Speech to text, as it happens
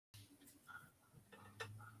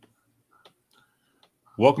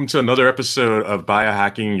Welcome to another episode of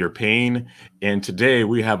Biohacking Your Pain. And today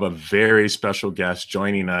we have a very special guest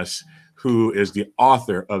joining us who is the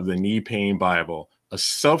author of the Knee Pain Bible, a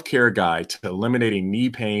self-care guide to eliminating knee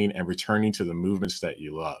pain and returning to the movements that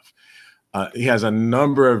you love. He has a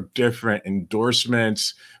number of different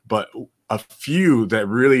endorsements, but a few that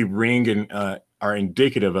really ring and are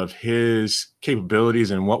indicative of his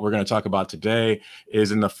capabilities. And what we're going to talk about today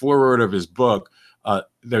is in the foreword of his book.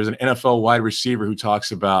 There's an NFL wide receiver who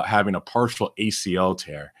talks about having a partial ACL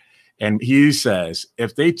tear. And he says,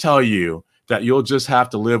 if they tell you that you'll just have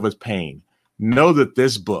to live with pain, know that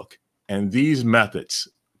this book and these methods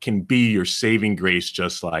can be your saving grace,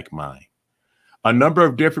 just like mine. A number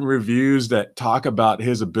of different reviews that talk about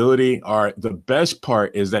his ability are the best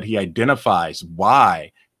part is that he identifies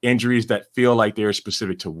why injuries that feel like they're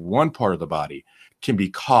specific to one part of the body can be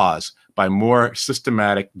caused by more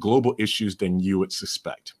systematic global issues than you would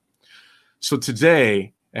suspect. So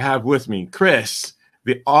today I have with me Chris,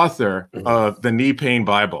 the author of the Knee Pain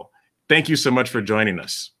Bible. Thank you so much for joining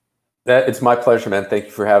us. It's my pleasure, man. Thank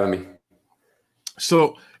you for having me.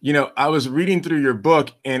 So, I was reading through your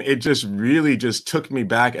book and it just really took me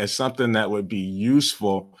back as something that would be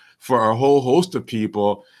useful for a whole host of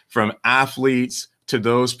people, from athletes to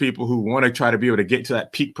those people who want to try to be able to get to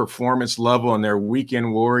that peak performance level and they're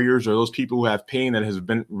weekend warriors, or those people who have pain that has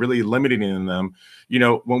been really limiting in them.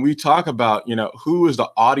 When we talk about, who is the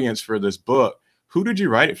audience for this book, who did you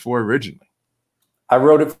write it for originally? I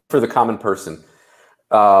wrote it for the common person.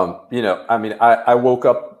 I woke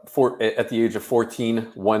up at the age of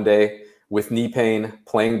 14 one day with knee pain,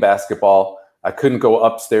 playing basketball. I couldn't go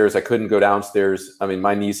upstairs. I couldn't go downstairs.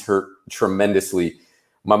 My knees hurt tremendously.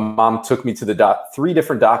 My mom took me to three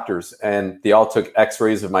different doctors, and they all took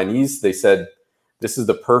x-rays of my knees. They said, this is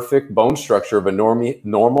the perfect bone structure of a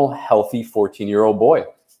normal, healthy 14-year-old boy.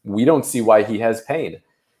 We don't see why he has pain.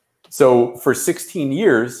 So for 16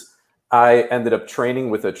 years, I ended up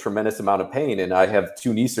training with a tremendous amount of pain, and I have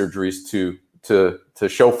 2 knee surgeries to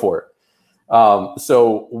show for it.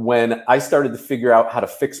 So when I started to figure out how to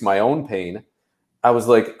fix my own pain, I was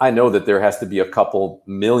like, I know that there has to be a couple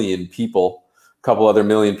other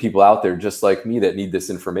million people out there just like me that need this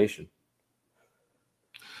information.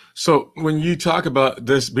 So when you talk about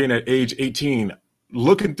this being at age 18,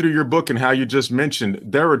 looking through your book and how you just mentioned,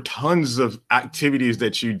 there were tons of activities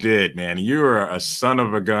that you did, man. You were a son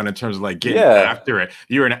of a gun in terms of getting after it.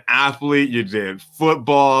 You were an athlete. You did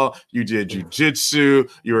football. You did jiu-jitsu.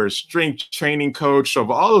 You were a strength training coach. So of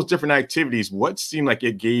all those different activities, what seemed like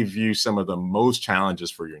it gave you some of the most challenges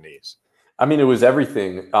for your knees? It was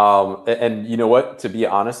everything. And you know what? To be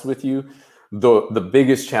honest with you, the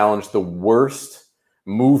biggest challenge, the worst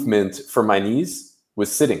movement for my knees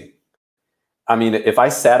was sitting. If I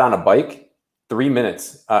sat on a bike 3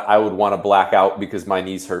 minutes, I would want to black out because my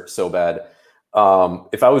knees hurt so bad.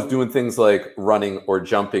 If I was doing things like running or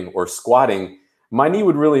jumping or squatting, my knee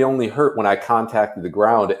would really only hurt when I contacted the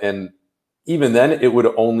ground. And even then, it would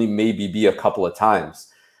only maybe be a couple of times.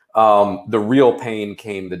 The real pain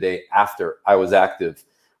came the day after I was active.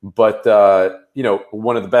 But,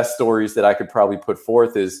 one of the best stories that I could probably put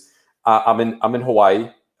forth is I'm in Hawaii.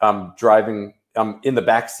 I'm in the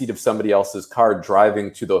back seat of somebody else's car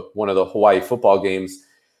driving to one of the Hawaii football games.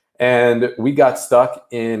 And we got stuck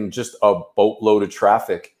in just a boatload of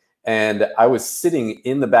traffic. And I was sitting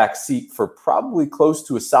in the back seat for probably close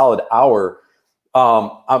to a solid hour.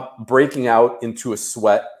 I'm breaking out into a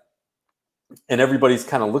sweat. And everybody's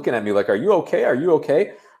kind of looking at me like, are you okay? Are you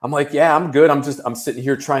okay? I'm like, yeah, I'm good. I'm sitting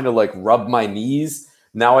here trying to rub my knees.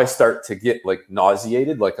 Now I start to get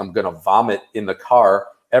nauseated, like I'm going to vomit in the car.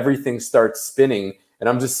 Everything starts spinning, and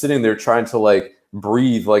I'm just sitting there trying to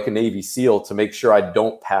breathe like a Navy SEAL to make sure I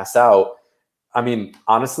don't pass out.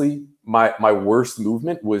 Honestly, my worst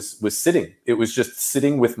movement was sitting. It was just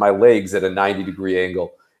sitting with my legs at a 90-degree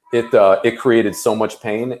angle. It created so much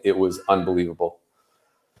pain. It was unbelievable.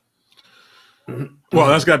 Well,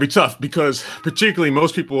 that's got to be tough because particularly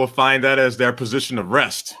most people will find that as their position of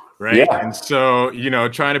rest. Right. Yeah. And so,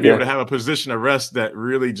 trying to be able to have a position of rest that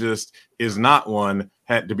really just is not one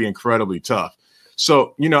had to be incredibly tough.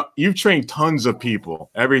 So, you've trained tons of people,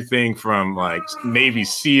 everything from Navy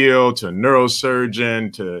SEAL to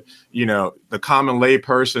neurosurgeon to, the common lay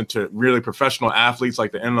person to really professional athletes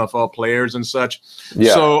like the NFL players and such.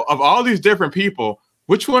 Yeah. So of all these different people,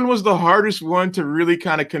 which one was the hardest one to really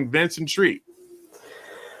kind of convince and treat?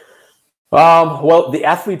 Well, the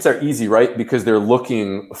athletes are easy, right? Because they're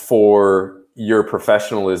looking for your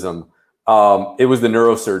professionalism. It was the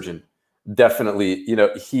neurosurgeon. Definitely.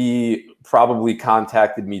 He probably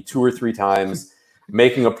contacted me 2 or 3 times,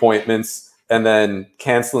 making appointments and then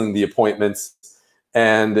canceling the appointments.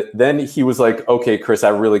 And then he was like, okay, Chris, I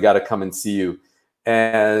really got to come and see you.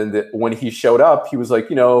 And when he showed up, he was like,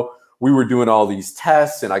 you know, we were doing all these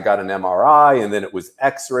tests and I got an MRI and then it was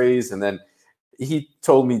x-rays. And then he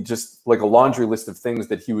told me just like a laundry list of things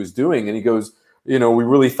that he was doing. And he goes, you know, we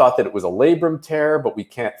really thought that it was a labrum tear, but we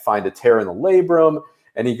can't find a tear in the labrum.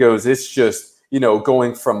 And he goes, it's just, you know,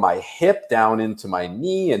 going from my hip down into my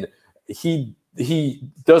knee. And he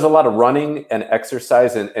does a lot of running and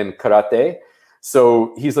exercise and karate.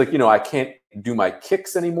 So he's like, you know, I can't do my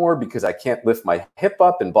kicks anymore because I can't lift my hip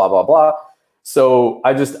up and blah, blah, blah. So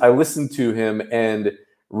I listened to him, and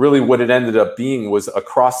really what it ended up being was a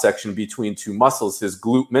cross section between two muscles. His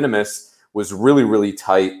glute minimus was really, really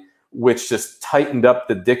tight, which just tightened up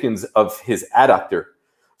the dickens of his adductor.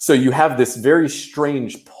 So you have this very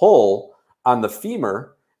strange pull on the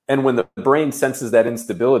femur. And when the brain senses that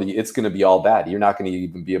instability, it's going to be all bad. You're not going to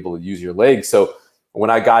even be able to use your legs. So when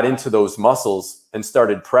I got into those muscles and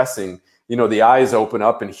started pressing, you know, the eyes open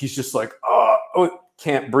up and he's just like, oh,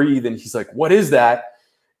 can't breathe. And he's like, what is that?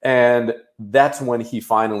 And that's when he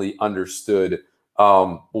finally understood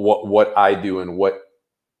what I do and what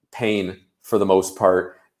pain, for the most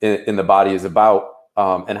part, in the body is about,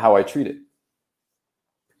 and how I treat it.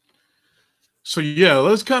 So yeah,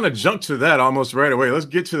 let's kind of jump to that almost right away. Let's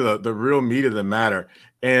get to the real meat of the matter.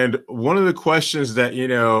 And one of the questions that, you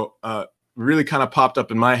know, really kind of popped up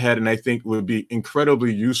in my head, and I think would be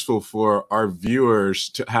incredibly useful for our viewers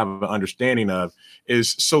to have an understanding of,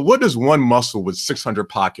 is, so what does one muscle with 600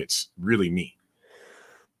 pockets really mean?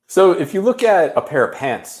 So if you look at a pair of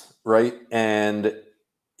pants, right, and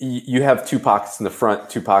you have 2 pockets in the front,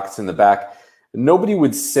 2 pockets in the back, nobody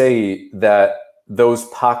would say that those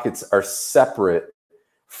pockets are separate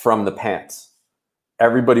from the pants.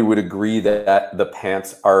 Everybody would agree that the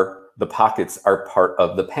pockets are part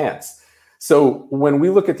of the pants. So when we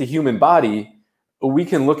look at the human body, we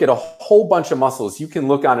can look at a whole bunch of muscles. You can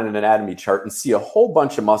look on an anatomy chart and see a whole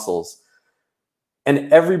bunch of muscles,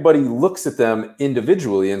 and everybody looks at them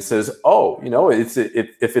individually and says, oh, you know, if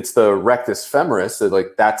it's the rectus femoris, so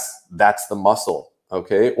like that's the muscle,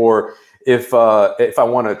 okay? Or if I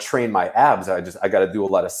want to train my abs, I got to do a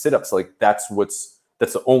lot of sit-ups. Like that's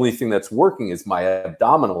the only thing that's working is my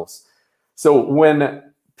abdominals. So when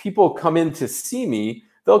people come in to see me,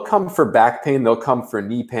 they'll come for back pain, they'll come for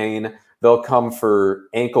knee pain, they'll come for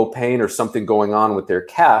ankle pain or something going on with their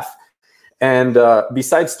calf. And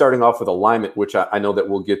besides starting off with alignment, which I know that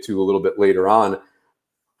we'll get to a little bit later on,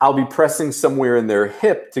 I'll be pressing somewhere in their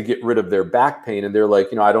hip to get rid of their back pain. And they're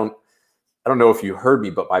like, you know, I don't know if you heard me,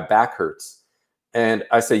 but my back hurts. And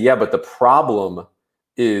I say, yeah, but the problem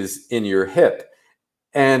is in your hip.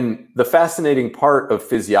 And the fascinating part of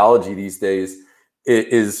physiology these days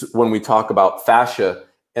is when we talk about fascia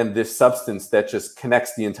and this substance that just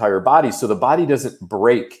connects the entire body. So the body doesn't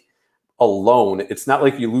break alone. It's not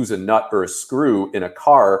like you lose a nut or a screw in a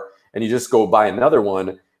car and you just go buy another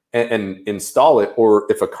one and install it. Or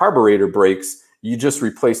if a carburetor breaks, you just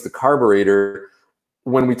replace the carburetor.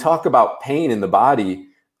 When we talk about pain in the body,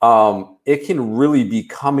 it can really be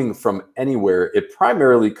coming from anywhere. It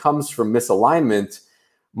primarily comes from misalignment,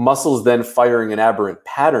 muscles then firing in aberrant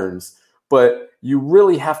patterns. But you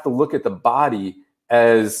really have to look at the body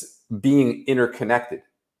as being interconnected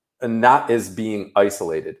and not as being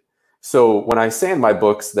isolated. So when I say in my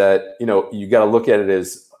books that, you know, you got to look at it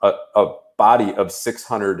as a body of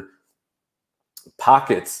 600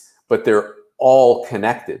 pockets, but they're all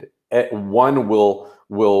connected. One will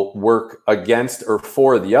work against or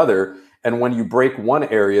for the other. And when you break one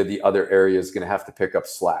area, the other area is going to have to pick up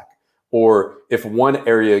slack. Or if one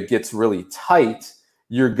area gets really tight,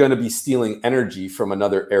 you're going to be stealing energy from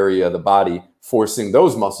another area of the body, forcing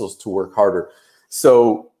those muscles to work harder.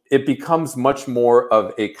 So it becomes much more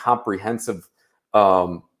of a comprehensive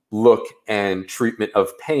look and treatment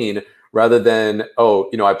of pain rather than, oh,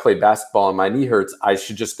 you know, I play basketball and my knee hurts, I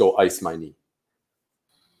should just go ice my knee.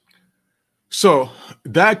 So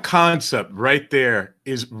that concept right there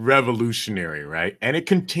is revolutionary, right? And it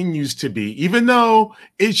continues to be, even though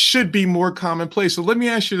it should be more commonplace. So let me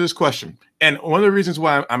ask you this question. And one of the reasons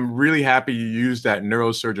why I'm really happy you used that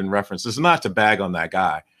neurosurgeon reference is not to bag on that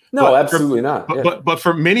guy. No, absolutely not. But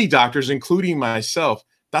for many doctors, including myself,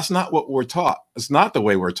 that's not what we're taught. It's not the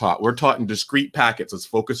way we're taught. We're taught in discrete packets. Let's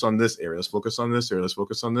focus on this area. Let's focus on this area. Let's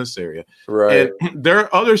focus on this area. Right. And there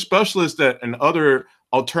are other specialists and other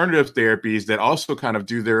alternative therapies that also kind of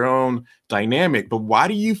do their own dynamic. But why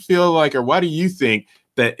do you feel like, or why do you think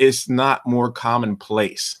that it's not more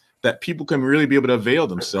commonplace that people can really be able to avail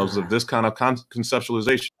themselves of this kind of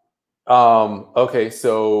conceptualization? Okay,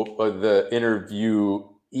 so the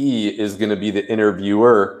interviewee is going to be the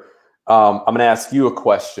interviewer. I'm going to ask you a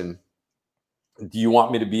question. Do you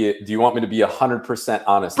want me to be 100%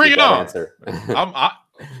 honest Bring with it that on. answer?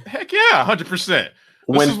 Heck yeah, 100%.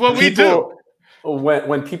 This is what we do.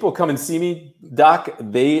 When people come and see me, Doc,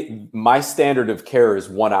 my standard of care is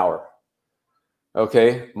 1 hour.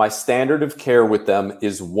 Okay, my standard of care with them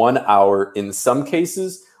is 1 hour. In some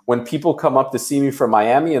cases, when people come up to see me from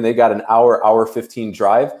Miami and they got an hour 15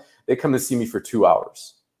 drive, they come to see me for 2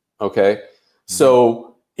 hours. Okay,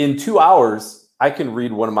 so in 2 hours, I can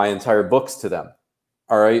read one of my entire books to them.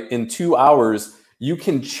 All right, in 2 hours, you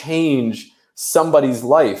can change somebody's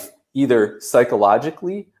life either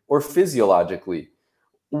psychologically or physiologically.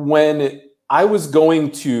 When I was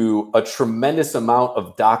going to a tremendous amount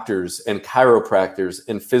of doctors and chiropractors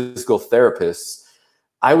and physical therapists,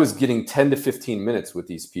 I was getting 10 to 15 minutes with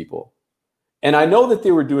these people. And I know that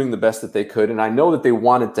they were doing the best that they could, and I know that they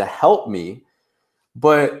wanted to help me,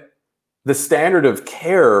 but the standard of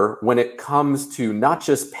care when it comes to not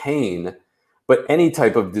just pain, but any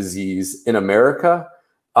type of disease in America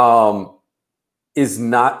is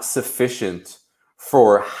not sufficient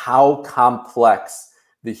for how complex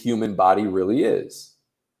the human body really is.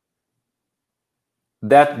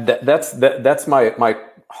 That's my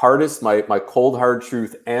hardest, my cold hard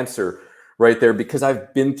truth answer right there, because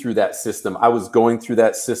I've been through that system. I was going through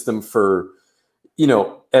that system for,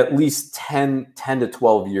 at least 10 to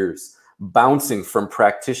 12 years, bouncing from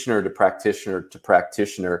practitioner to practitioner to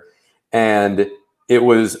practitioner. And it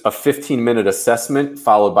was a 15-minute assessment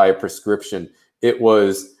followed by a prescription. It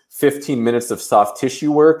was 15 minutes of soft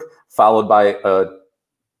tissue work followed by a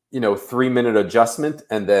 3-minute adjustment,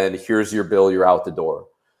 and then here's your bill, you're out the door.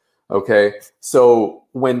 Okay. So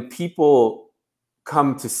when people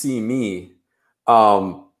come to see me,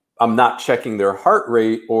 I'm not checking their heart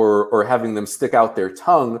rate or having them stick out their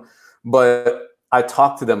tongue, but I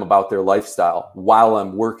talk to them about their lifestyle while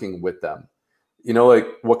I'm working with them. Like,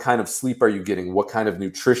 what kind of sleep are you getting? What kind of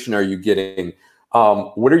nutrition are you getting?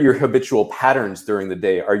 What are your habitual patterns during the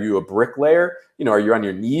day? Are you a bricklayer? Are you on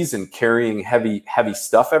your knees and carrying heavy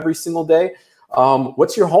stuff every single day?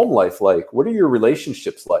 What's your home life like? What are your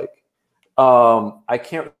relationships like? I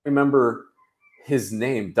can't remember his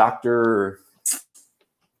name. Dr.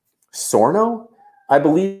 Sorno, I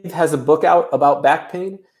believe, has a book out about back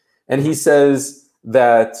pain. And he says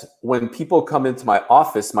that when people come into my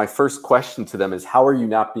office, my first question to them is, how are you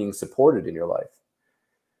not being supported in your life?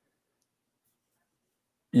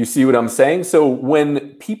 You see what I'm saying? So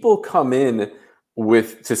when people come in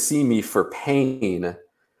to see me for pain,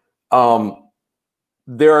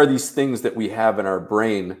 there are these things that we have in our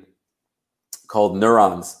brain called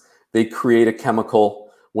neurons. They create a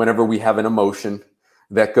chemical whenever we have an emotion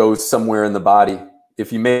that goes somewhere in the body.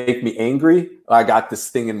 If you make me angry, I got this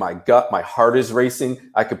thing in my gut, my heart is racing,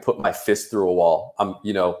 I could put my fist through a wall.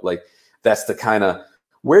 That's the kind of,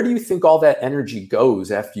 where do you think all that energy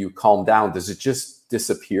goes after you calm down? Does it just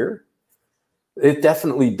disappear? It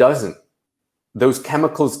definitely doesn't. Those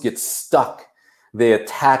chemicals get stuck. They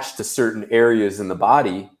attach to certain areas in the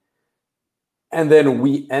body. And then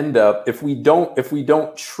we end up, if we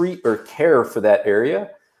don't treat or care for that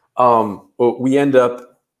area, we end up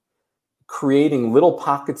creating little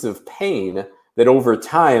pockets of pain that over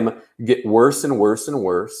time get worse and worse and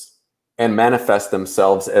worse and manifest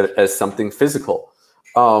themselves as something physical.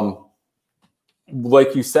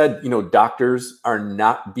 Like you said, doctors are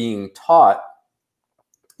not being taught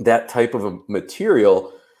that type of a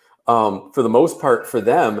material. For the most part, for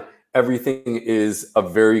them, everything is a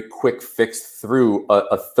very quick fix through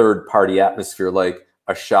a third-party atmosphere, like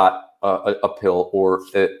a shot, a pill, or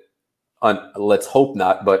let's hope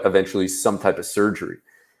not, but eventually some type of surgery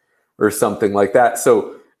or something like that.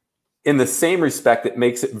 So in the same respect, it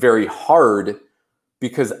makes it very hard,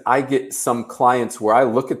 because I get some clients where I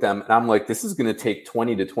look at them and I'm like, this is going to take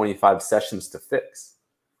 20 to 25 sessions to fix.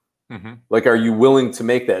 Mm-hmm. Like, are you willing to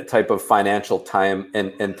make that type of financial time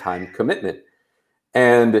and time commitment?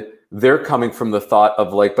 And they're coming from the thought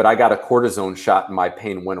of like, but I got a cortisone shot and my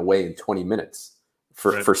pain went away in 20 minutes.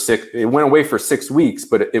 It went away for 6 weeks,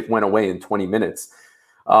 but it went away in 20 minutes.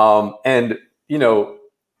 And,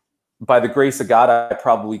 by the grace of God, I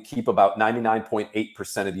probably keep about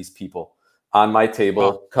 99.8% of these people on my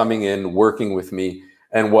table, coming in, working with me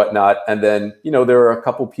and whatnot. And then, there are a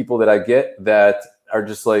couple people that I get that are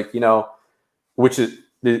just like, which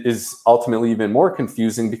is ultimately even more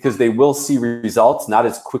confusing, because they will see results not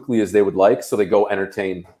as quickly as they would like. So they go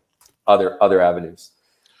entertain other avenues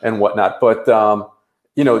and whatnot. But,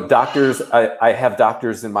 doctors, I have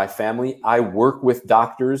doctors in my family. I work with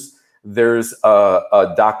doctors. There's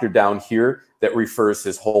a doctor down here that refers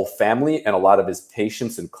his whole family and a lot of his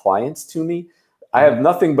patients and clients to me. I have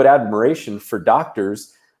nothing but admiration for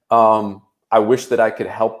doctors. I wish that I could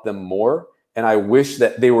help them more. And I wish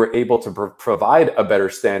that they were able to provide a better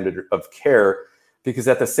standard of care, because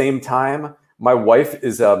at the same time, my wife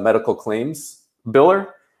is a medical claims biller.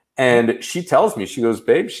 And she tells me, she goes,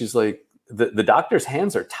 babe, she's like, the doctor's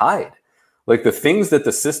hands are tied. Like the things that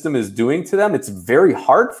the system is doing to them, it's very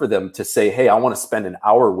hard for them to say, hey, I want to spend an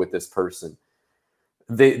hour with this person.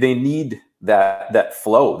 They need that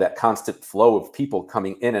flow, that constant flow of people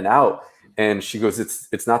coming in and out. And she goes,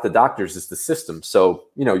 it's not the doctors, it's the system. So,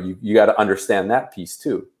 you got to understand that piece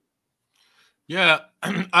too. Yeah,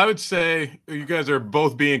 I would say you guys are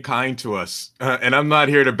both being kind to us, and I'm not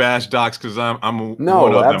here to bash docs because I'm no,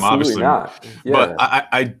 one of them, absolutely obviously. Not. Yeah. But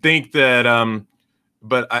I think that,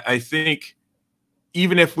 but I think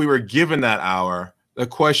even if we were given that hour, the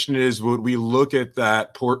question is, would we look at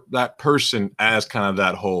that person as kind of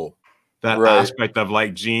that whole, that right. aspect of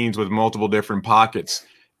like jeans with multiple different pockets?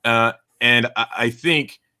 And I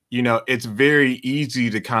think, it's very easy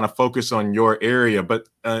to kind of focus on your area, but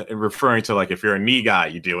referring to like if you're a knee guy,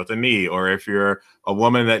 you deal with a knee, or if you're a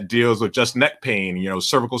woman that deals with just neck pain,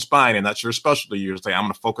 cervical spine, and that's your specialty, you're say, I'm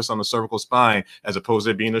going to focus on the cervical spine as opposed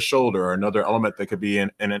to being a shoulder or another element that could be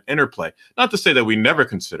in an interplay. Not to say that we never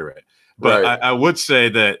consider it, but right. I would say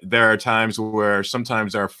that there are times where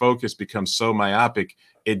sometimes our focus becomes so myopic,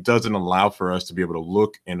 it doesn't allow for us to be able to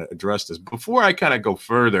look and address this. Before I kind of go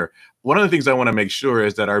further, one of the things I want to make sure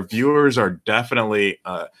is that our viewers are definitely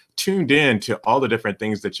tuned in to all the different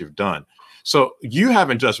things that you've done. So you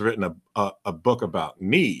haven't just written a book about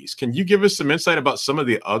knees. Can you give us some insight about some of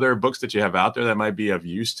the other books that you have out there that might be of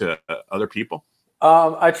use to other people?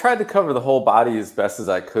 I tried to cover the whole body as best as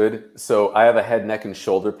I could. So I have a head, neck, and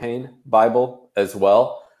shoulder pain Bible as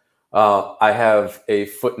well. I have a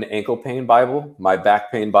foot and ankle pain Bible, my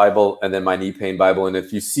back pain Bible, and then my knee pain Bible. And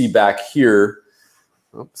if you see back here,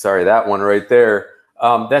 that one right there,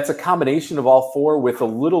 that's a combination of all four with a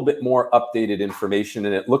little bit more updated information.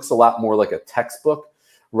 And it looks a lot more like a textbook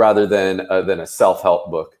rather than a self-help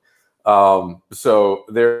book. So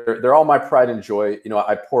they're all my pride and joy.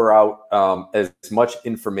 I pour out as much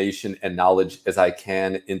information and knowledge as I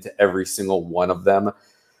can into every single one of them.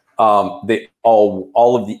 They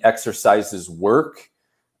all of the exercises work.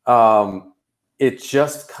 It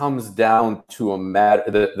just comes down to a matter.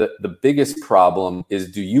 The biggest problem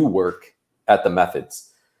is, do you work at the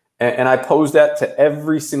methods? And I pose that to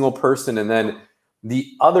every single person. And then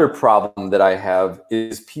the other problem that I have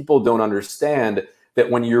is people don't understand that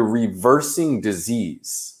when you're reversing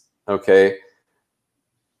disease, okay,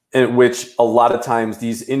 in which a lot of times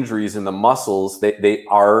these injuries in the muscles,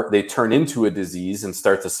 they turn into a disease and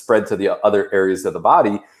start to spread to the other areas of the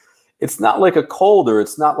body. It's not like a cold or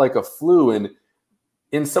it's not like a flu. And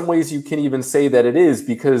in some ways you can even say that it is,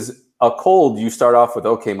 because a cold, you start off with,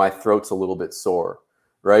 okay, my throat's a little bit sore,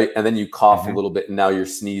 right? And then you cough a little bit and now you're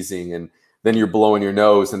sneezing, and then you're blowing your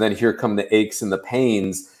nose, and then here come the aches and the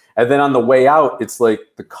pains. And then on the way out, it's like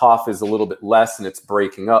the cough is a little bit less and it's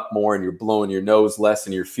breaking up more, and you're blowing your nose less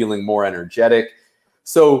and you're feeling more energetic.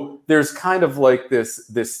 So there's kind of like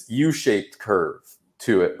this U-shaped curve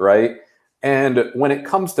to it, right? And when it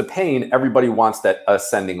comes to pain, everybody wants that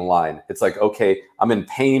ascending line. It's like, okay, I'm in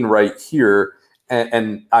pain right here,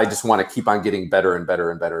 and I just want to keep on getting better and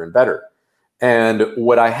better and better and better. And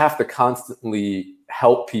what I have to constantly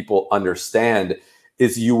help people understand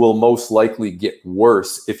is you will most likely get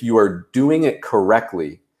worse if you are doing it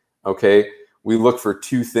correctly. Okay, we look for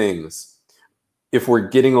two things. If we're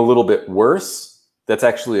getting a little bit worse, that's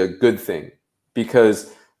actually a good thing,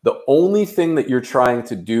 because the only thing that you're trying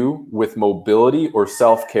to do with mobility or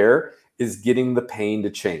self-care is getting the pain to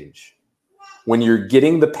change. When you're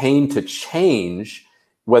getting the pain to change,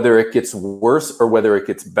 whether it gets worse or whether it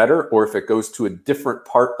gets better, or if it goes to a different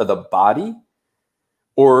part of the body,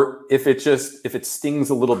 or if it stings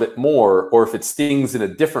a little bit more, or if it stings in a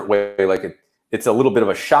different way, like it's a little bit of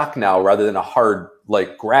a shock now rather than a hard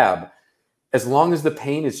like grab, as long as the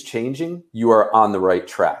pain is changing, you are on the right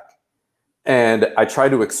track. And I try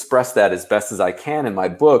to express that as best as I can in my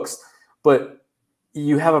books. But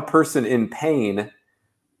you have a person in pain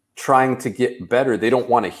trying to get better. They don't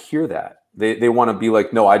want to hear that. They want to be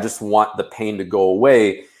like, no, I just want the pain to go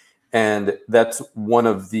away. And that's one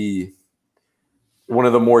of the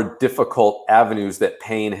more difficult avenues that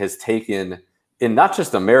pain has taken in not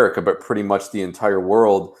just America, but pretty much the entire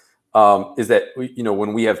world, is that,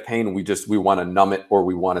 when we have pain, we want to numb it, or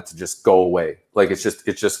we want it to just go away. Like it's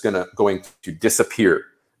just going to disappear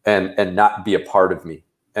and not be a part of me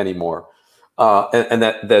anymore. And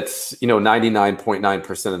that's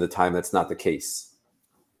 99.9% of the time, that's not the case.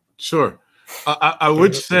 Sure. I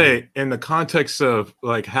would say in the context of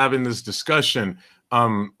like having this discussion,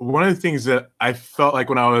 one of the things that I felt like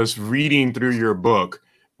when I was reading through your book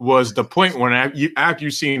was the point when after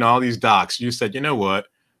you've seen all these docs, you said, you know what,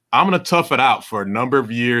 I'm going to tough it out for a number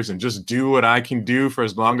of years and just do what I can do for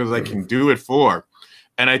as long as I can do it for.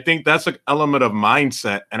 And I think that's an element of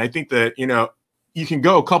mindset. And I think that, you know, you can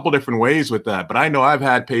go a couple different ways with that. But I know I've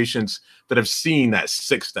had patients that have seen that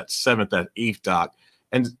sixth, that seventh, that eighth doc.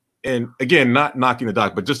 And again, not knocking the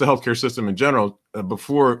doc, but just the healthcare system in general,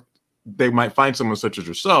 before they might find someone such as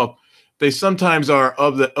yourself, they sometimes are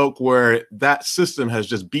of the ilk where that system has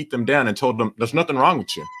just beat them down and told them there's nothing wrong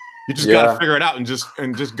with you. You just got to figure it out and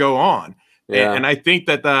just go on. Yeah. And I think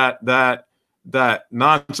that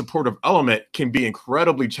non-supportive element can be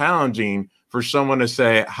incredibly challenging for someone to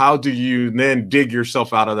say, how do you then dig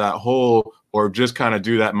yourself out of that hole or just kind of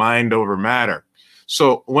do that mind over matter?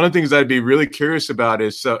 So one of the things I'd be really curious about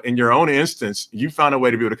is, so in your own instance, you found a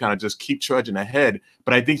way to be able to kind of just keep trudging ahead,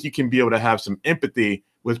 but I think you can be able to have some empathy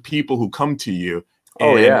with people who come to you.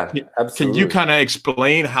 Oh, yeah, absolutely. Can you kind of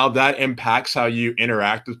explain how that impacts how you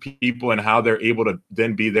interact with people and how they're able to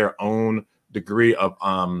then be their own degree of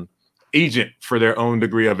agent for their own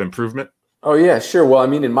degree of improvement? Oh, yeah, sure. Well, I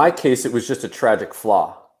mean, in my case, it was just a tragic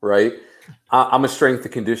flaw, right? I'm a strength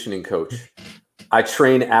and conditioning coach. I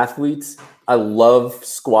train athletes. I love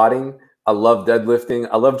squatting. I love deadlifting.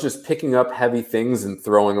 I love just picking up heavy things and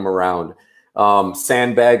throwing them around.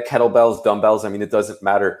 Sandbag, kettlebells, dumbbells. I mean, it doesn't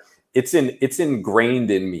matter. It's ingrained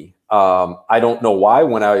in me. I don't know why.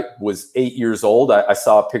 When I was 8 years old, I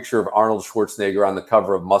saw a picture of Arnold Schwarzenegger on the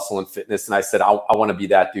cover of Muscle and Fitness, and I said, I want to be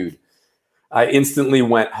that dude. I instantly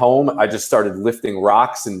went home. I just started lifting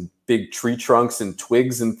rocks and big tree trunks and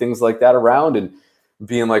twigs and things like that around and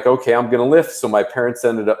being like, okay, I'm going to lift. So my parents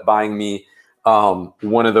ended up buying me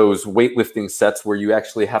one of those weightlifting sets where you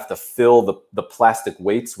actually have to fill the plastic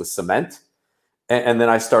weights with cement. And then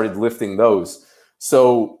I started lifting those.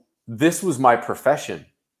 So this was my profession.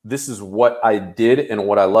 This is what I did and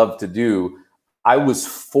what I love to do. I was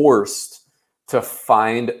forced to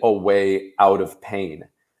find a way out of pain.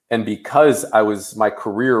 And because my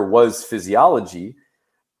career was physiology,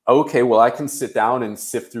 okay, well, I can sit down and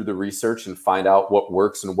sift through the research and find out what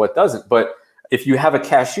works and what doesn't. But if you have a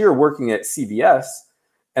cashier working at CVS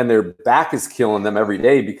and their back is killing them every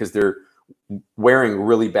day because they're wearing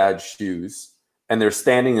really bad shoes and they're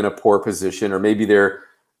standing in a poor position, or maybe they're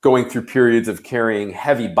going through periods of carrying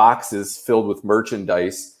heavy boxes filled with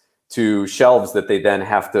merchandise to shelves that they then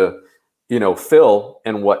have to, fill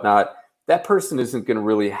and whatnot, that person isn't going to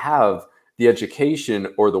really have the education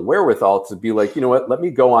or the wherewithal to be like, you know what, let me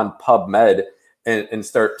go on PubMed and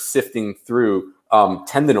start sifting through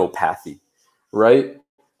tendinopathy, right?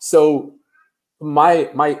 So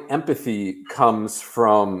my empathy comes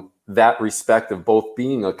from that respect of both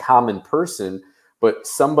being a common person, but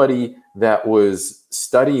somebody that was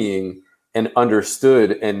studying and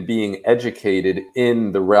understood and being educated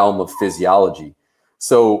in the realm of physiology.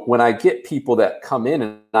 So when I get people that come in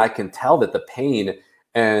and I can tell that the pain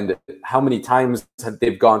and how many times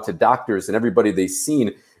they've gone to doctors and everybody they've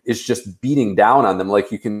seen is just beating down on them.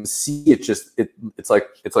 Like you can see it it's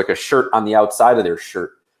like a shirt on the outside of their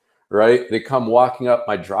shirt, right? They come walking up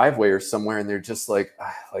my driveway or somewhere and they're just like,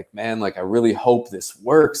 man, like, I really hope this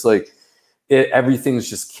works. Like everything's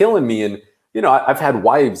just killing me. And, I've had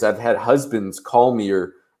wives, I've had husbands call me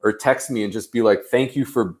or text me and just be like, thank you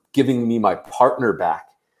for giving me my partner back.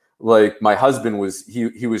 Like my husband was,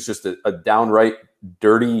 he was just a downright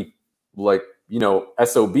dirty,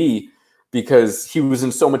 SOB, because he was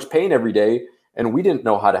in so much pain every day and we didn't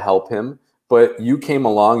know how to help him. But you came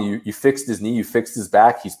along, you fixed his knee, you fixed his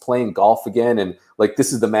back, he's playing golf again. And like,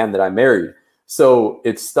 this is the man that I married. So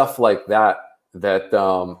it's stuff like that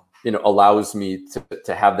allows me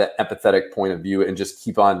to have that empathetic point of view and just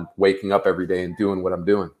keep on waking up every day and doing what I'm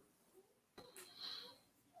doing.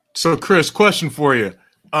 So Chris, question for you.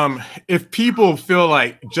 If people feel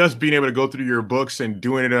like just being able to go through your books and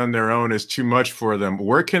doing it on their own is too much for them,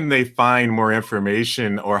 where can they find more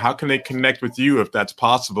information, or how can they connect with you if that's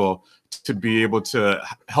possible to be able to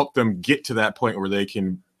help them get to that point where they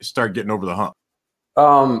can start getting over the hump?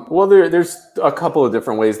 Well, there's a couple of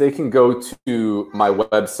different ways. They can go to my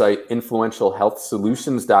website,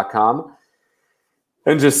 influentialhealthsolutions.com,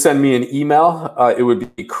 and just send me an email. It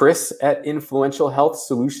would be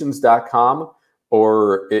chris@influentialhealthsolutions.com.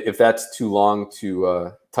 Or if that's too long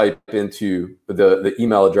to type into the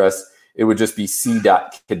email address, it would just be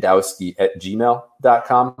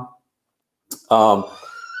c.kidawski@gmail.com.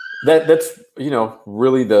 That's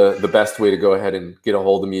really the best way to go ahead and get a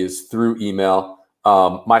hold of me is through email.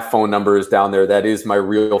 My phone number is down there. That is my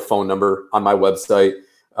real phone number on my website.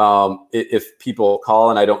 If people call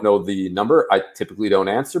and I don't know the number, I typically don't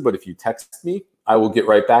answer. But if you text me, I will get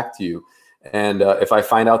right back to you. And if I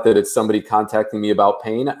find out that it's somebody contacting me about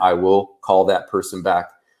pain, I will call that person back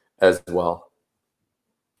as well.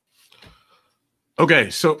 Okay,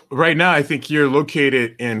 so right now I think you're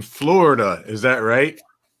located in Florida. Is that right?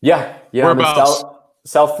 Yeah. I'm in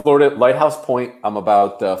South Florida, Lighthouse Point. I'm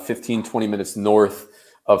about 15, 20 minutes north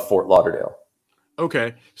of Fort Lauderdale.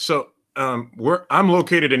 Okay, so I'm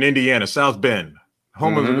located in Indiana, South Bend,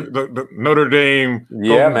 home of the Notre Dame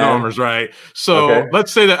Golden Domers, right? So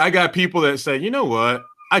let's say that I got people that say, you know what,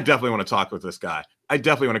 I definitely want to talk with this guy. I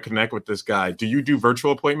definitely want to connect with this guy. Do you do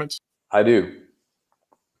virtual appointments? I do.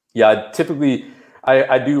 Yeah, typically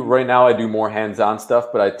I do right now. I do more hands-on stuff,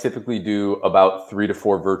 but I typically do about 3 to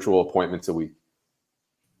 4 virtual appointments a week.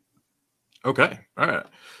 Okay. All right.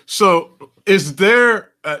 So is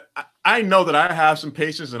there, I know that I have some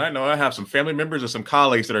patients and I know I have some family members or some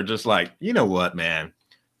colleagues that are just like, you know what, man,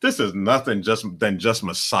 this is nothing than just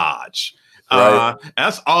massage. Right.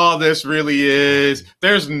 That's all this really is.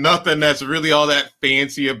 There's nothing that's really all that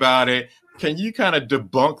fancy about it. Can you kind of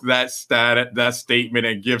debunk that statement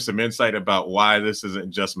and give some insight about why this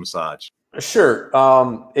isn't just massage? Sure.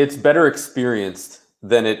 It's better experienced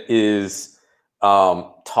than it is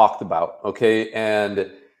talked about. Okay.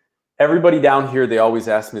 And everybody down here, they always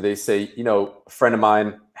ask me, they say, you know, a friend of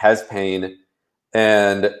mine has pain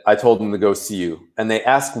and I told them to go see you. And they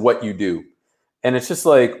ask what you do. And it's just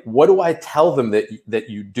like, what do I tell them that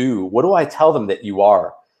you do? What do I tell them that you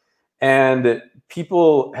are? And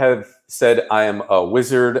people have said, I am a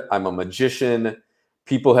wizard. I'm a magician.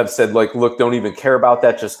 People have said, like, look, don't even care about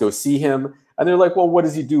that. Just go see him. And they're like, well, what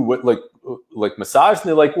does he do? What, like massage? And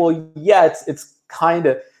they're like, well, yeah, it's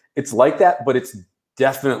like that, but it's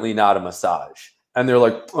definitely not a massage. And they're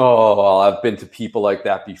like, oh, well, I've been to people like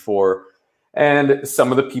that before. And some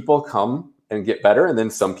of the people come and get better. And then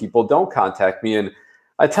some people don't contact me. And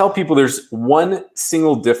I tell people there's one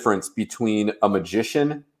single difference between a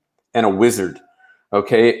magician and a wizard.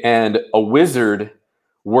 Okay. And a wizard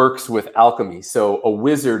works with alchemy. So a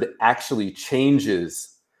wizard actually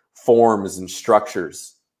changes forms and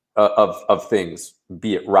structures of things,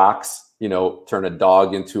 be it rocks, you know, turn a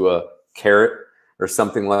dog into a carrot or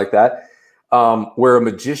something like that, where a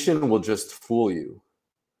magician will just fool you.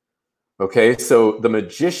 Okay, so the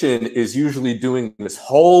magician is usually doing this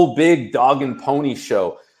whole big dog and pony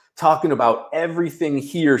show, talking about everything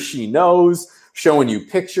he or she knows, showing you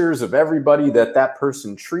pictures of everybody that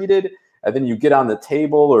person treated, and then you get on the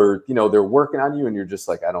table or, you know, they're working on you and you're just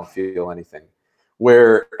like, I don't feel anything.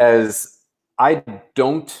 Whereas I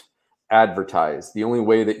don't advertise. The only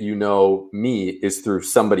way that you know me is through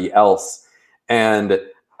somebody else. And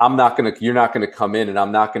you're not going to come in and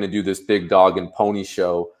I'm not going to do this big dog and pony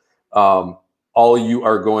show. All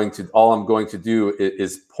I'm going to do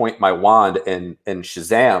is point my wand and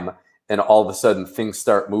Shazam, and all of a sudden things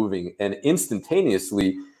start moving, and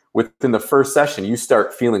instantaneously within the first session, you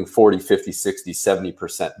start feeling 40, 50, 60,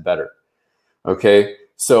 70% better. Okay.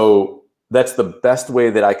 So that's the best way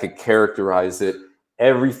that I could characterize it.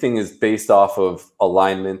 Everything is based off of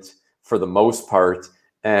alignment for the most part.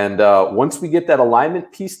 And once we get that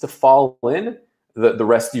alignment piece to fall in, the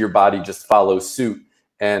rest of your body just follows suit.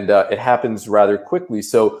 And it happens rather quickly.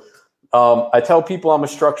 So I tell people I'm a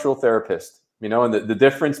structural therapist, you know, and the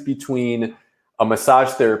difference between a massage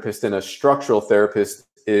therapist and a structural therapist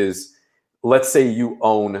is, let's say you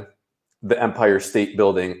own the Empire State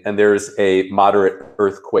Building and there's a moderate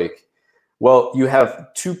earthquake. Well, you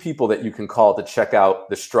have 2 people that you can call to check out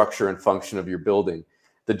the structure and function of your building.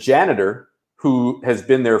 The janitor, who has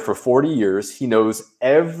been there for 40 years, he knows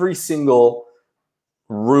every single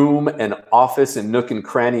room and office and nook and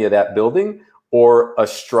cranny of that building, or a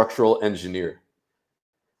structural engineer.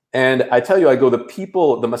 And I tell you,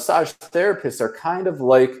 the massage therapists are kind of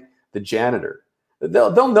like the janitor.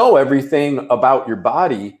 They'll know everything about your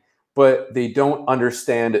body, but they don't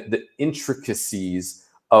understand the intricacies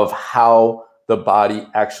of how the body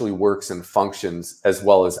actually works and functions as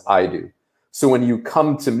well as I do. So when you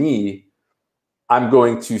come to me, I'm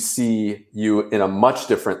going to see you in a much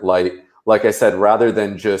different light. Like I said, rather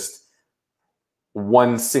than just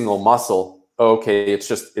one single muscle, okay, it's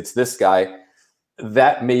this guy.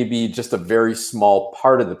 That may be just a very small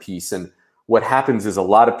part of the piece. And what happens is a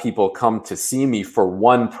lot of people come to see me for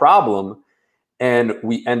one problem, and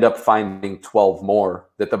we end up finding 12 more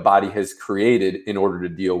that the body has created in order to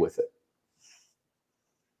deal with it.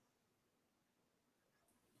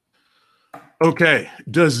 Okay.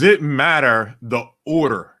 Does it matter the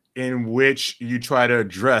order in which you try to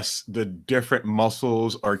address the different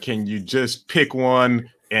muscles, or can you just pick one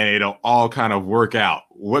and it'll all kind of work out?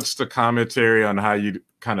 What's the commentary on how you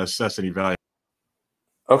kind of assess and evaluate?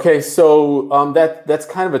 Okay, so that's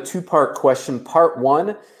kind of a two-part question. Part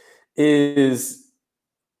one is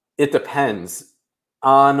it depends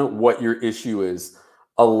on what your issue is.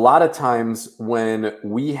 A lot of times when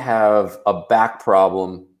we have a back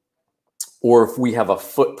problem or if we have a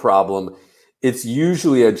foot problem, it's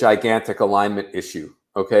usually a gigantic alignment issue,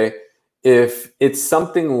 okay? If it's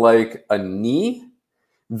something like a knee,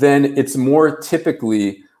 then it's more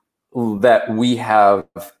typically that we have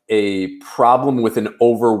a problem with an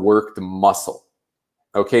overworked muscle,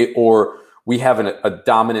 okay? Or we have a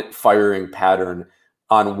dominant firing pattern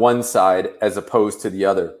on one side as opposed to the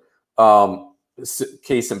other.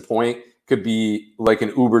 Case in point could be like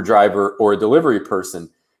an Uber driver or a delivery person.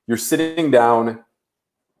 You're sitting down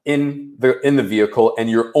in the vehicle and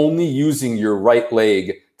you're only using your right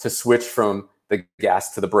leg to switch from the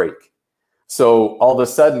gas to the brake. So all of a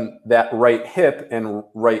sudden that right hip and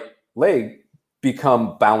right leg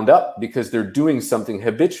become bound up because they're doing something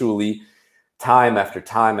habitually time after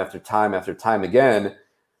time after time after time again.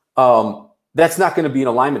 That's not going to be an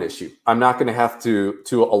alignment issue. I'm not going to have to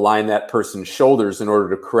align that person's shoulders in order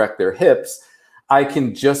to correct their hips. I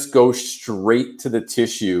can just go straight to the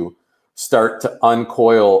tissue, start to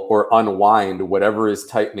uncoil or unwind whatever is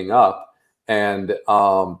tightening up, and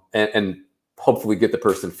hopefully get the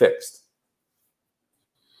person fixed.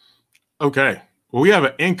 Okay. Well, we have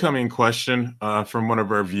an incoming question from one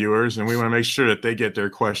of our viewers, and we want to make sure that they get their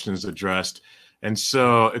questions addressed. And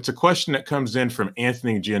so it's a question that comes in from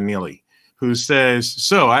Anthony Gianelli, who says,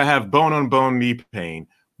 so I have bone-on-bone knee pain.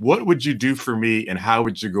 What would you do for me, and how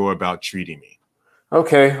would you go about treating me?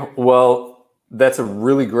 Okay, well, that's a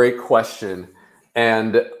really great question.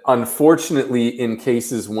 And unfortunately, in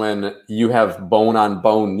cases when you have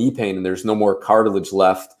bone-on-bone knee pain and there's no more cartilage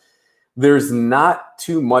left, there's not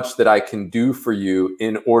too much that I can do for you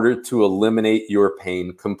in order to eliminate your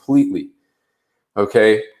pain completely.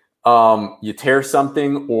 Okay? You tear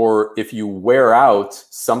something, or if you wear out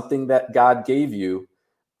something that God gave you,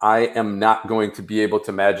 I am not going to be able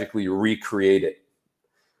to magically recreate it.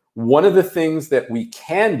 One of the things that we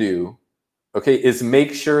can do, okay, is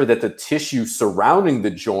make sure that the tissue surrounding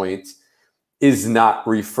the joint is not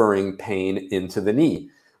referring pain into the knee.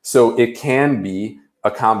 So it can be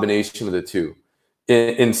a combination of the two.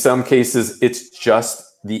 In some cases, it's just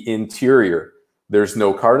the interior. There's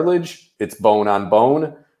no cartilage, it's bone on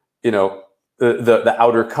bone. You know, the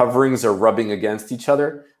outer coverings are rubbing against each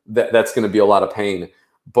other. That's going to be a lot of pain.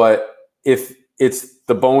 But if it's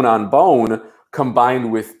the bone on bone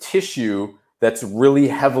combined with tissue that's really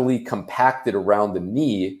heavily compacted around the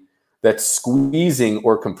knee, that's squeezing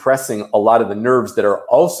or compressing a lot of the nerves that are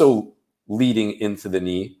also leading into the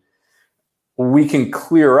knee, we can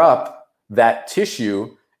clear up that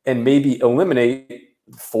tissue and maybe eliminate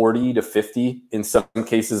 40 to 50, in some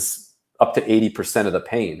cases up to 80% of the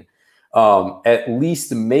pain. At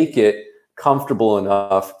least make it comfortable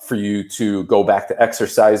enough for you to go back to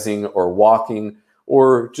exercising or walking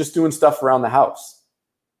or just doing stuff around the house.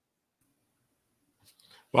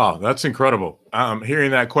 Wow, that's incredible.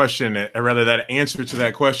 Hearing that question, or rather that answer to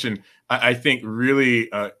that question, I think really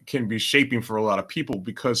can be shaping for a lot of people,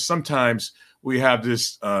 because sometimes we have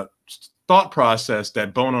this thought process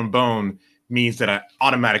that bone on bone means that I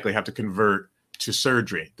automatically have to convert to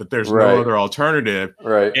surgery, that there's no other alternative.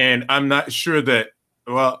 Right. And I'm not sure that,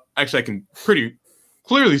 well, actually I can pretty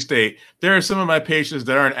clearly state there are some of my patients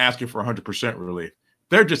that aren't asking for 100% relief.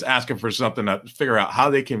 They're just asking for something to figure out how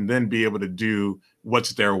they can then be able to do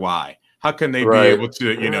what's their why. How can they be able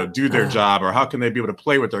to, you know, do their job, or how can they be able to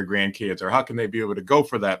play with their grandkids, or how can they be able to go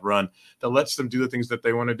for that run that lets them do the things that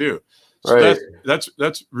they want to do? So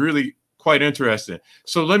that's really quite interesting.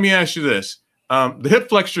 So let me ask you this. The hip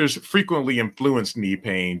flexors frequently influence knee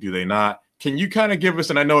pain, do they not? Can you kind of give us,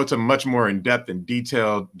 and I know it's a much more in-depth and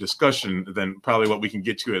detailed discussion than probably what we can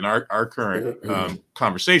get to in our current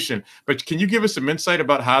conversation, but can you give us some insight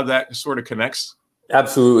about how that sort of connects?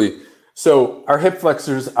 Absolutely. So our hip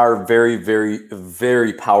flexors are very, very,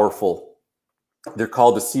 very powerful. They're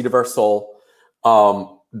called the seat of our soul.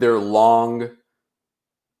 They're long,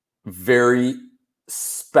 very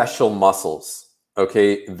special muscles.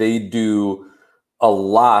 Okay. They do a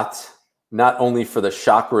lot, not only for the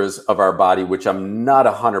chakras of our body, which I'm not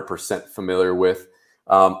 100% familiar with.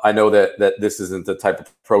 I know that this isn't the type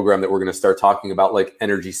of program that we're going to start talking about, like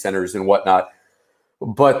energy centers and whatnot.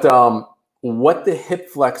 But what the hip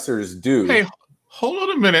flexors do. Hey, Hold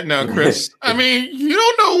on a minute now, Chris. I mean, you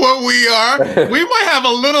don't know what we are. We might have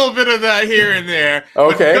a little bit of that here and there.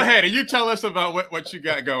 Okay. But go ahead and you tell us about what you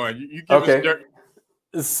got going. You give okay.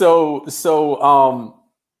 us So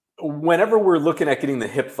whenever we're looking at getting the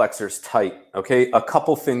hip flexors tight, okay, a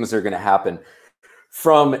couple things are going to happen.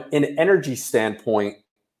 From an energy standpoint,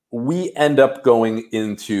 we end up going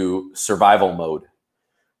into survival mode.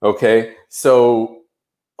 Okay. So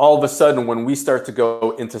all of a sudden, when we start to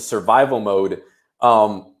go into survival mode,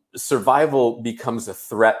 survival becomes a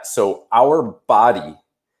threat. So our body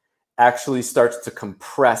actually starts to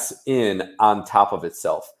compress in on top of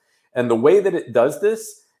itself. And the way that it does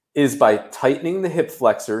this is by tightening the hip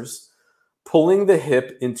flexors, pulling the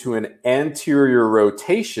hip into an anterior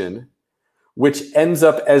rotation, which ends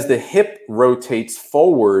up, as the hip rotates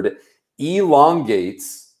forward,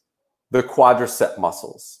 elongates the quadricep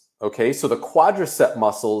muscles. Okay, so the quadricep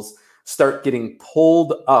muscles start getting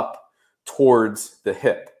pulled up towards the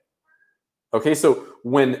hip. Okay, so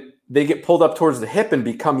when they get pulled up towards the hip and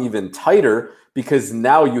become even tighter, because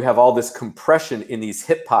now you have all this compression in these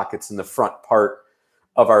hip pockets in the front part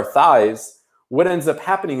of our thighs, what ends up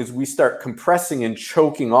happening is we start compressing and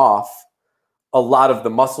choking off a lot of the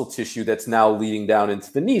muscle tissue that's now leading down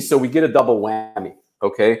into the knee. So we get a double whammy,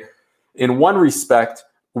 okay? In one respect,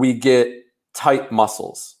 we get tight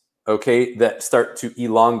muscles, okay, that start to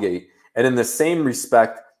elongate. And in the same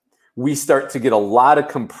respect, we start to get a lot of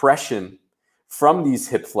compression from these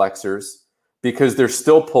hip flexors because they're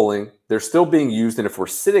still pulling, they're still being used. And if we're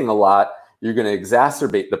sitting a lot, you're going to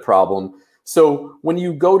exacerbate the problem. So when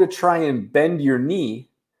you go to try and bend your knee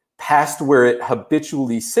past where it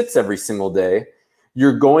habitually sits every single day,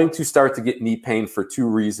 you're going to start to get knee pain for two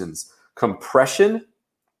reasons: compression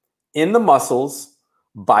in the muscles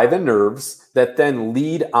by the nerves that then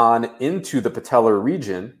lead on into the patellar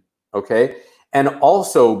region, okay? And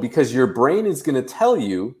also because your brain is going to tell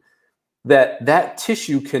you that that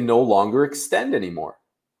tissue can no longer extend anymore.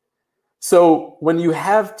 So when you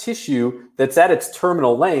have tissue that's at its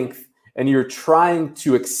terminal length and you're trying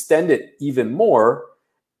to extend it even more,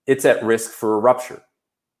 it's at risk for a rupture.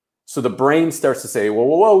 So the brain starts to say, whoa,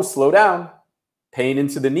 whoa, whoa, slow down, pain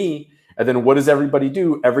into the knee. And then what does everybody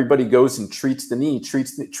do? Everybody goes and treats the knee, treat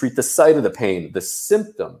the site of the pain, the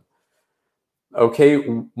symptom. Okay,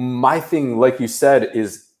 my thing, like you said,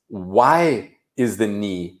 is why is the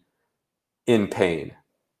knee in pain?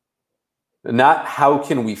 Not how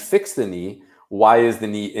can we fix the knee? Why is the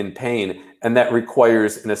knee in pain? And that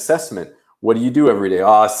requires an assessment. What do you do every day? Oh,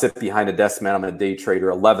 I sit behind a desk, man. I'm a day trader,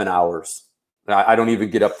 11 hours. I don't even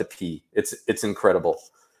get up to pee. It's incredible.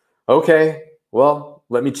 Okay, well,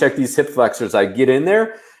 let me check these hip flexors. I get in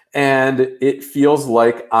there and it feels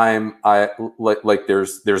like like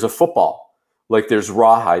there's a football, like there's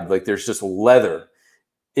rawhide, like there's just leather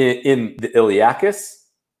in the iliacus,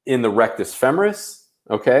 in the rectus femoris,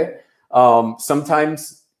 okay?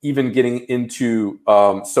 Sometimes even getting into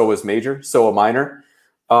psoas major, psoas minor.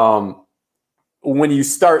 When you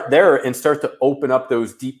start there and start to open up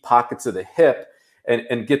those deep pockets of the hip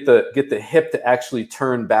and get the hip to actually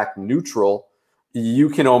turn back neutral, you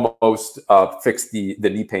can almost fix the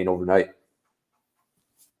knee pain overnight.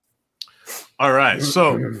 All right.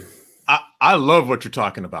 So I love what you're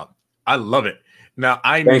talking about. I love it. Now,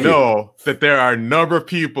 I know that there are a number of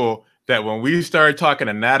people that when we start talking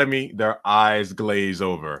anatomy, their eyes glaze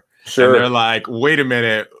over. Sure. And they're like, wait a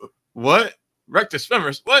minute, what? Rectus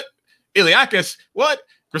femoris, what? Iliacus, what?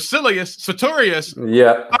 Gracilis, sartorius.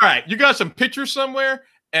 Yeah. All right, you got some pictures somewhere?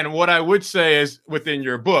 And what I would say is within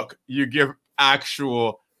your book, you give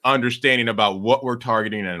actual understanding about what we're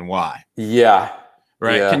targeting and why. Yeah.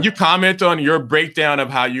 Right. Yeah. Can you comment on your breakdown of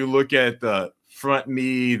how you look at the front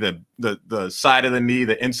knee, the side of the knee,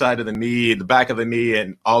 the inside of the knee, the back of the knee,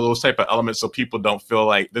 and all those type of elements, so people don't feel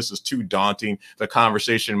like this is too daunting? The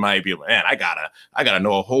conversation might be, man, I gotta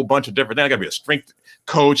know a whole bunch of different things. I gotta be a strength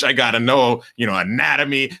coach. I gotta know,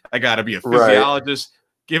 anatomy. I gotta be a physiologist.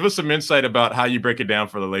 Right. Give us some insight about how you break it down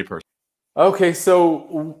for the layperson. Okay,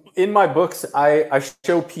 so in my books, I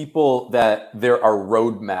show people that there are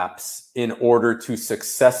roadmaps in order to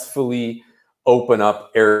successfully open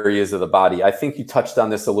up areas of the body. I think you touched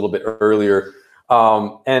on this a little bit earlier.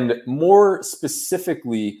 And more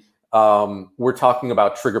specifically, we're talking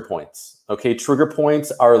about trigger points. Okay, trigger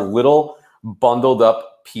points are little bundled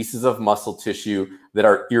up pieces of muscle tissue that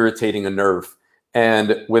are irritating a nerve.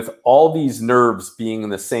 And with all these nerves being in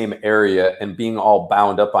the same area and being all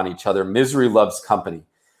bound up on each other, misery loves company.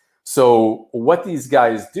 So what these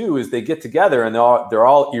guys do is they get together and they're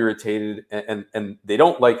all irritated and they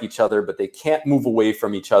don't like each other, but they can't move away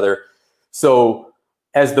from each other. So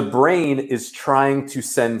as the brain is trying to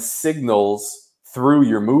send signals through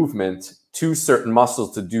your movement to certain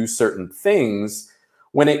muscles to do certain things,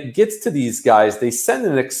 when it gets to these guys, they send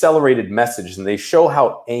an accelerated message and they show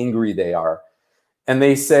how angry they are. And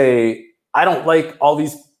they say, I don't like all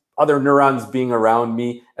these other neurons being around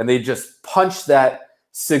me. And they just punch that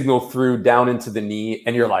signal through down into the knee.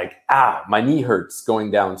 And you're like, ah, my knee hurts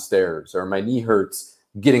going downstairs, or my knee hurts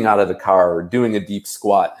getting out of the car or doing a deep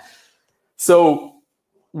squat. So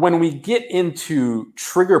when we get into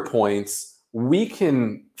trigger points, we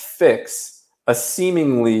can fix a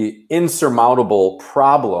seemingly insurmountable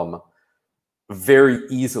problem very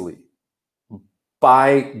easily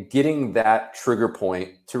by getting that trigger point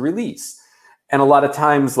to release. And a lot of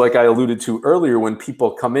times, like I alluded to earlier, when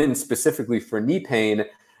people come in specifically for knee pain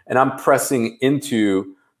and I'm pressing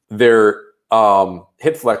into their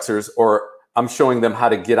hip flexors, or I'm showing them how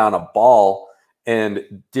to get on a ball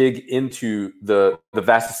and dig into the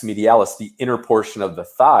vastus medialis, the inner portion of the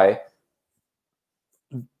thigh,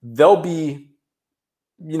 they'll be,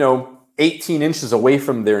 18 inches away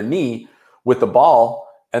from their knee with the ball,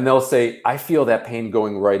 and they'll say, I feel that pain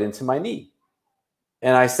going right into my knee.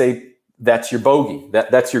 And I say, that's your bogey.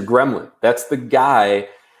 That's your gremlin. That's the guy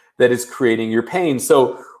that is creating your pain.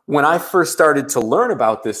 So when I first started to learn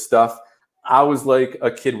about this stuff, I was like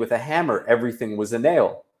a kid with a hammer. Everything was a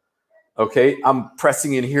nail. Okay, I'm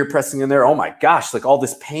pressing in here, pressing in there. Oh my gosh, like all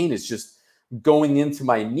this pain is just going into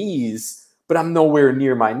my knees, but I'm nowhere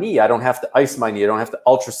near my knee. I don't have to ice my knee. I don't have to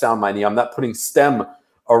ultrasound my knee. I'm not putting stem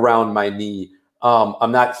around my knee.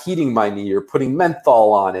 I'm not heating my knee or putting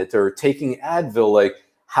menthol on it or taking Advil. Like,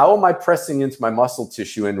 how am I pressing into my muscle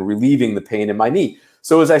tissue and relieving the pain in my knee?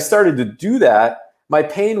 So as I started to do that, my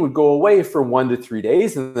pain would go away for 1 to 3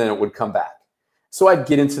 days and then it would come back. So I'd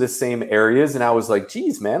get into the same areas and I was like,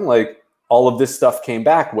 geez, man, like all of this stuff came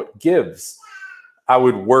back. What gives? I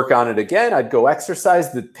would work on it again. I'd go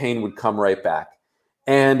exercise. The pain would come right back.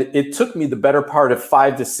 And it took me the better part of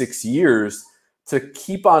 5 to 6 years to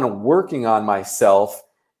keep on working on myself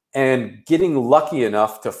and getting lucky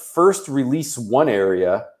enough to first release one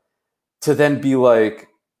area to then be like,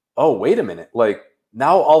 oh, wait a minute. Like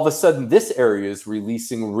now all of a sudden this area is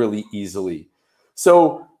releasing really easily.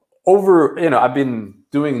 So over, I've been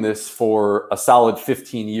doing this for a solid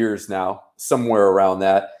 15 years now, somewhere around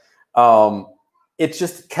that. It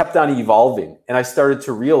just kept on evolving. And I started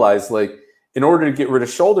to realize, like, in order to get rid of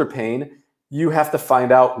shoulder pain, you have to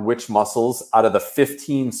find out which muscles out of the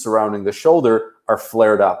 15 surrounding the shoulder are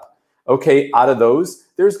flared up. Okay, out of those,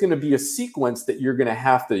 there's going to be a sequence that you're going to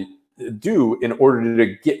have to do in order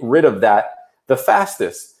to get rid of that the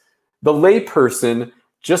fastest. The layperson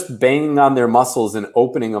just banging on their muscles and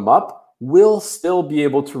opening them up will still be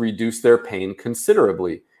able to reduce their pain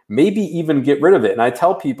considerably, maybe even get rid of it. And I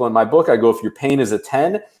tell people in my book, I go, if your pain is a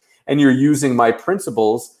 10 and you're using my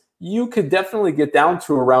principles, you could definitely get down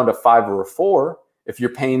to around a 5 or a 4. If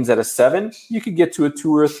your pain's at a 7, you could get to a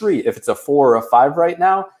 2 or a 3. If it's a 4 or a 5 right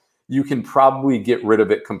now, you can probably get rid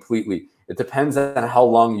of it completely. It depends on how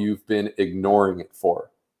long you've been ignoring it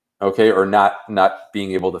for, okay, or not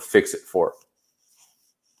being able to fix it for.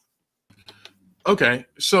 Okay,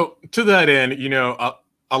 so to that end,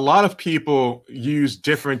 a lot of people use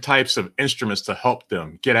different types of instruments to help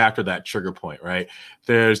them get after that trigger point, right?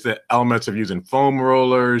 There's the elements of using foam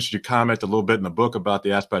rollers. You comment a little bit in the book about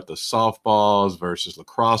the aspect of softballs versus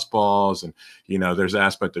lacrosse balls. And, there's the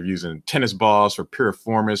aspect of using tennis balls for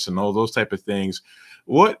piriformis and all those type of things.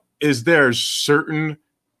 Is there a certain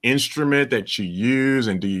instrument that you use,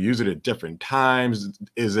 and do you use it at different times?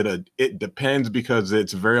 It depends because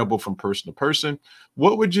it's variable from person to person?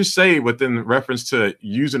 What would you say within reference to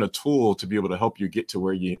using a tool to be able to help you get to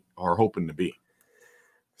where you are hoping to be?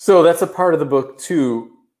 So that's a part of the book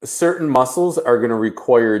too. Certain muscles are going to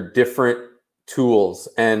require different tools,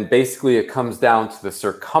 and basically it comes down to the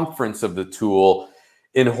circumference of the tool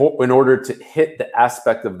in order to hit the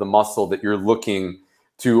aspect of the muscle that you're looking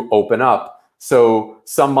to open up. So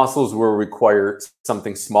some muscles will require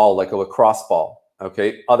something small like a lacrosse ball,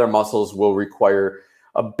 okay? Other muscles will require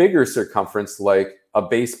a bigger circumference like a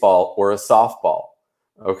baseball or a softball,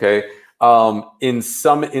 okay? In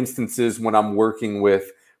some instances, when I'm working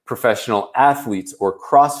with professional athletes or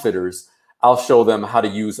CrossFitters, I'll show them how to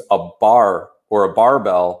use a bar or a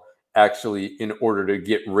barbell actually in order to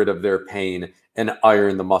get rid of their pain and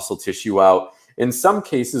iron the muscle tissue out. In some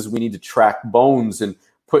cases, we need to track bones and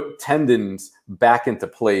put tendons back into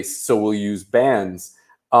place. So we'll use bands.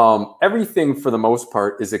 Everything for the most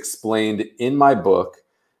part is explained in my book,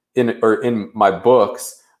 in my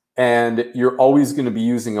books. And you're always going to be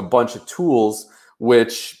using a bunch of tools,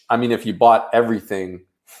 which, I mean, if you bought everything,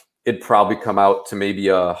 it'd probably come out to maybe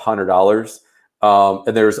 $100.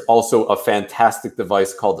 And there's also a fantastic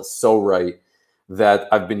device called the SoRite that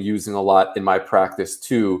I've been using a lot in my practice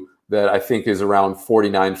too, that I think is around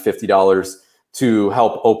 $49, $50 to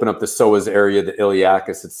help open up the psoas area, the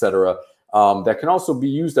iliacus, etc. That can also be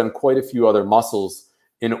used on quite a few other muscles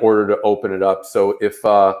in order to open it up. So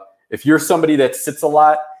if you're somebody that sits a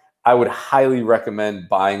lot, I would highly recommend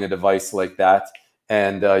buying a device like that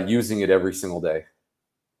and using it every single day.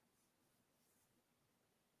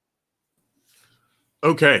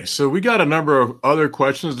 Okay, so we got a number of other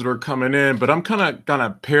questions that are coming in, but I'm kind of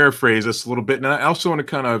gonna paraphrase this a little bit, and I also want to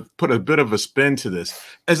kind of put a bit of a spin to this.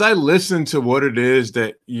 As I listen to what it is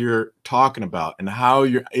that you're talking about and how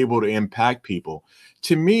you're able to impact people,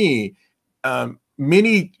 to me,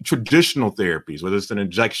 many traditional therapies, whether it's an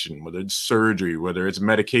injection, whether it's surgery, whether it's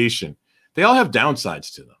medication, they all have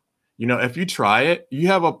downsides to them. You know, if you try it, you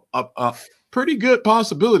have a pretty good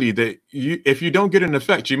possibility that if you don't get an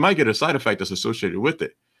effect, you might get a side effect that's associated with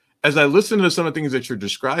it. As I listen to some of the things that you're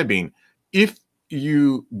describing, if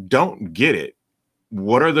you don't get it,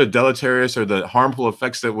 what are the deleterious or the harmful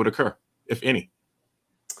effects that would occur, if any?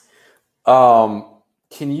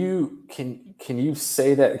 Can you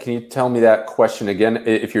say that? Can you tell me that question again?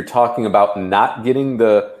 If you're talking about not getting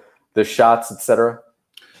the shots, etc.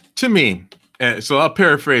 To me, so I'll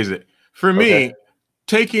paraphrase it. For me,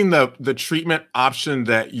 taking the treatment option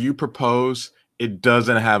that you propose, it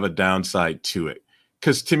doesn't have a downside to it.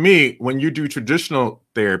 Because to me, when you do traditional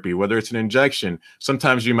therapy, whether it's an injection,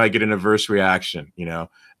 sometimes you might get an adverse reaction, you know,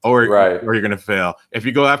 or you're going to fail. If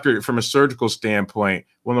you go after it from a surgical standpoint,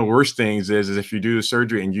 one of the worst things is if you do the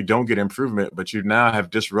surgery and you don't get improvement, but you now have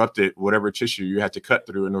disrupted whatever tissue you had to cut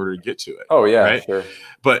through in order to get to it. Oh, yeah, right? Sure.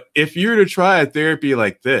 But if you were to try a therapy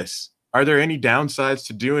like this, are there any downsides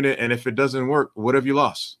to doing it? And if it doesn't work, what have you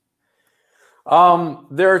lost?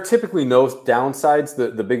 There are typically no downsides.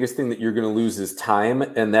 The biggest thing that you're going to lose is time.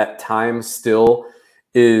 And that time still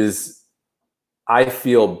is, I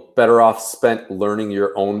feel, better off spent learning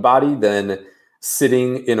your own body than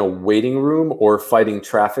sitting in a waiting room or fighting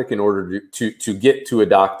traffic in order to get to a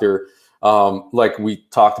doctor. Like we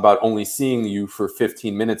talked about, only seeing you for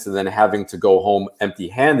 15 minutes and then having to go home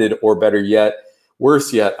empty-handed, or better yet,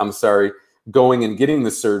 worse yet, I'm sorry, going and getting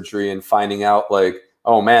the surgery and finding out like,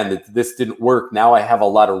 oh man, this didn't work. Now I have a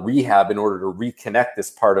lot of rehab in order to reconnect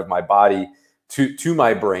this part of my body to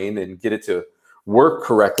my brain and get it to work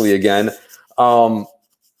correctly again.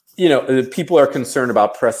 You know, people are concerned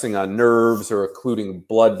about pressing on nerves or occluding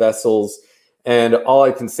blood vessels. And all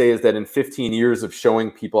I can say is that in 15 years of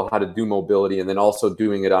showing people how to do mobility and then also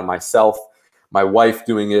doing it on myself, my wife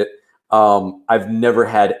doing it, I've never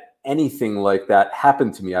had anything like that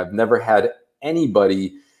happen to me. I've never had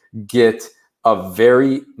anybody get a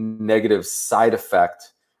very negative side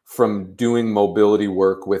effect from doing mobility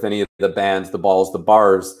work with any of the bands, the balls, the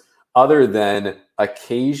bars, other than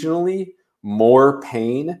occasionally more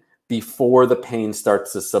pain before the pain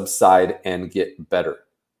starts to subside and get better.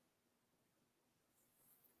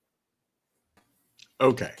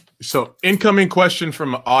 Okay. So incoming question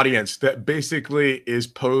from an audience that basically is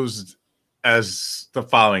posed as the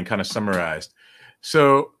following, kind of summarized.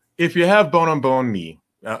 So if you have bone-on-bone knee,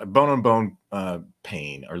 bone-on-bone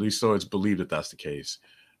pain, or at least so it's believed that that's the case,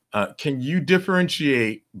 can you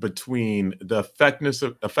differentiate between the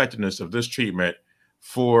effectiveness of this treatment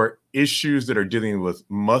for issues that are dealing with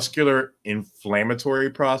muscular inflammatory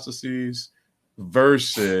processes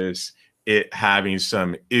versus it having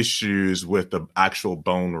some issues with the actual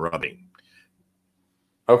bone rubbing?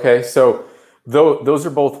 Okay, so those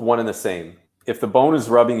are both one and the same. If the bone is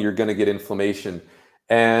rubbing, you're going to get inflammation.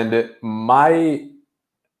 And my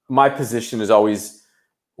position is always,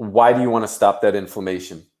 why do you want to stop that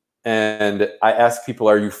inflammation? And I ask people,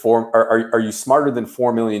 are you smarter than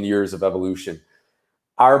 4 million years of evolution?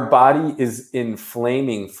 Our body is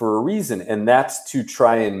inflaming for a reason, and that's to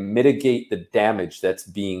try and mitigate the damage that's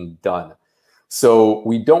being done. So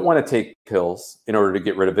we don't want to take pills in order to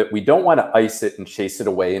get rid of it. We don't want to ice it and chase it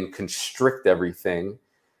away and constrict everything.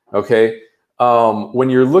 Okay.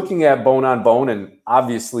 When you're looking at bone on bone, and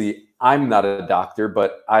obviously I'm not a doctor,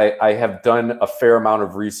 but I have done a fair amount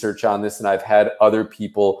of research on this, and I've had other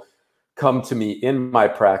people come to me in my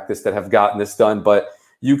practice that have gotten this done. But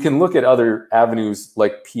you can look at other avenues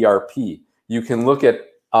like PRP. You can look at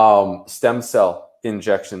stem cell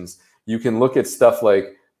injections. You can look at stuff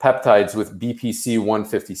like peptides with BPC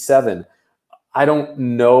 157. I don't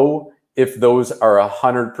know if those are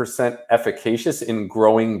 100% efficacious in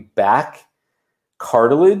growing back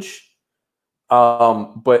cartilage,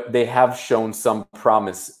 but they have shown some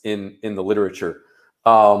promise in the literature.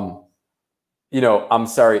 You know, I'm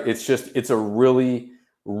sorry, it's a really,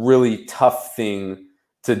 really tough thing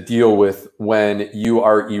to deal with when you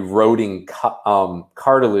are eroding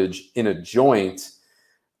cartilage in a joint.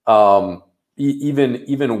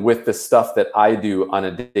 Even with the stuff that I do on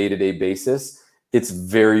a day-to-day basis, it's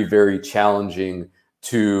very, very challenging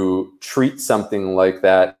to treat something like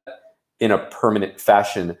that in a permanent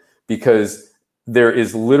fashion, because there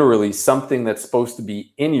is literally something that's supposed to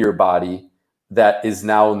be in your body that is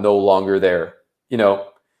now no longer there. You know,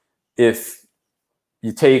 if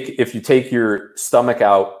you take your stomach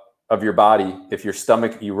out of your body, if your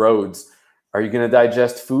stomach erodes, are you going to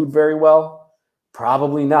digest food very well?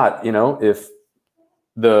 Probably not. You know, if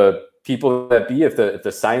the people if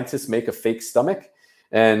the scientists make a fake stomach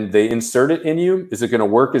and they insert it in you, is it going to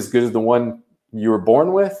work as good as the one you were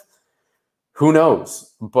born with? Who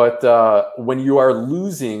knows? But when you are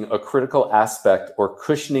losing a critical aspect or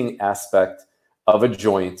cushioning aspect of a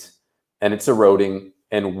joint and it's eroding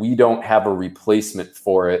and we don't have a replacement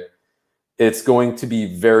for it, it's going to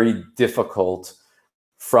be very difficult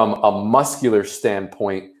from a muscular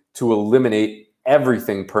standpoint to eliminate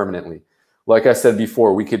everything permanently. Like I said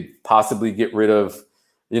before, we could possibly get rid of,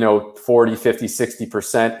 40, 50,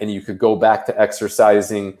 60%, and you could go back to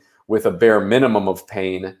exercising with a bare minimum of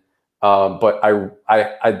pain. But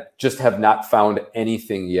I just have not found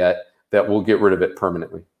anything yet that will get rid of it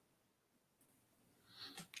permanently.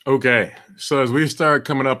 Okay, so as we start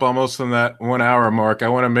coming up almost on that 1 hour mark, I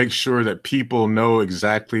want to make sure that people know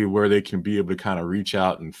exactly where they can be able to kind of reach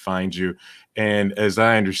out and find you. And as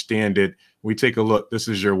I understand it, we take a look. This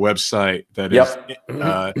is your website that is,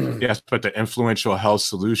 yes, put the influential health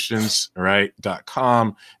solutions, right,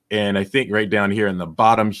 .com. And I think right down here in the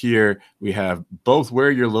bottom here, we have both where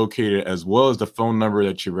you're located as well as the phone number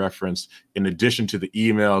that you referenced, in addition to the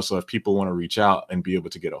email. So if people want to reach out and be able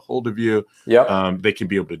to get a hold of you, they can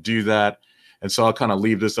be able to do that. And so I'll kind of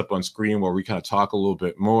leave this up on screen where we kind of talk a little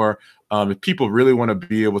bit more. If people really want to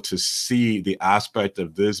be able to see the aspect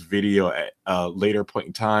of this video at a later point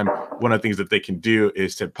in time, one of the things that they can do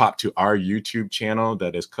is to pop to our YouTube channel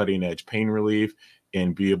that is Cutting Edge Pain Relief,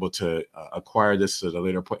 and be able to acquire this at a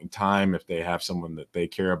later point in time. If they have someone that they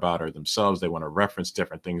care about or themselves, they want to reference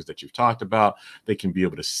different things that you've talked about, they can be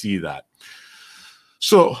able to see that.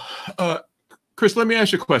 So, Chris, let me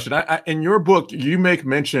ask you a question. In your book, you make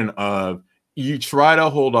mention of you try to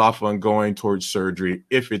hold off on going towards surgery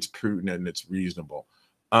if it's prudent and it's reasonable.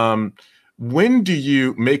 When do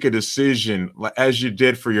you make a decision, as you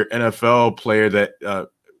did for your NFL player that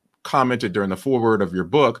commented during the foreword of your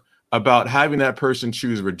book, about having that person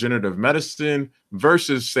choose regenerative medicine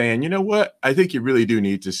versus saying, you know what, I think you really do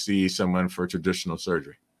need to see someone for traditional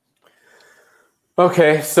surgery?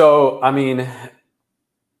 Okay, so I mean,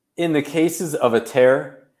 in the cases of a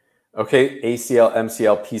tear, okay, ACL,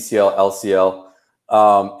 MCL, PCL,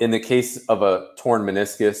 LCL, in the case of a torn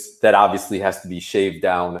meniscus, that obviously has to be shaved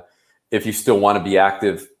down if you still want to be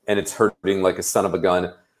active and it's hurting like a son of a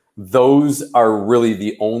gun. Those are really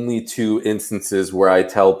the only two instances where I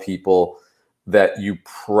tell people that you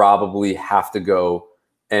probably have to go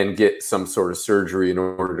and get some sort of surgery in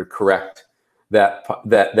order to correct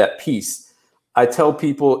that piece. I tell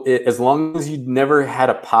people, as long as you never had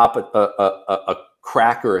a pop, a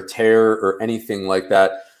crack or a tear or anything like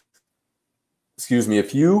that, excuse me,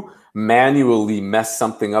 if you manually mess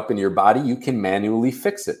something up in your body, you can manually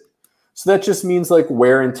fix it. So that just means like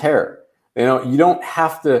wear and tear. You don't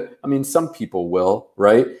have to, I mean, some people will,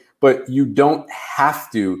 right? But you don't have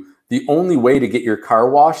to. The only way to get your car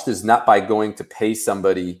washed is not by going to pay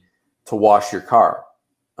somebody to wash your car,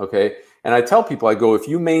 okay? And I tell people, I go, if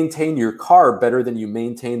you maintain your car better than you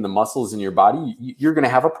maintain the muscles in your body, you're going to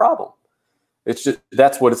have a problem. It's just,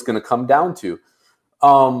 that's what it's going to come down to.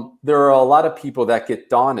 There are a lot of people that get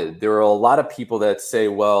daunted. There are a lot of people that say,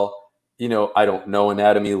 well, I don't know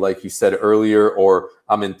anatomy, like you said earlier, or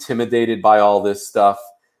I'm intimidated by all this stuff.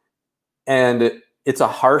 And it's a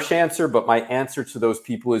harsh answer, but my answer to those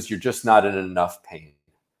people is you're just not in enough pain.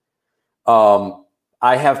 I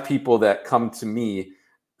have people that come to me,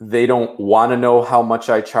 they don't want to know how much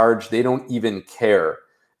I charge. They don't even care.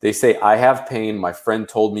 They say, I have pain. My friend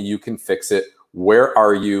told me you can fix it. Where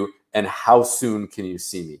are you? And how soon can you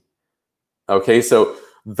see me? Okay, so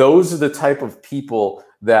those are the type of people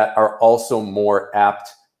that are also more apt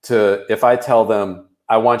to, if I tell them,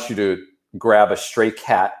 I want you to grab a stray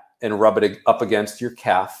cat and rub it up against your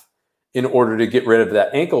calf in order to get rid of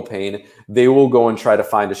that ankle pain, they will go and try to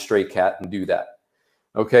find a stray cat and do that.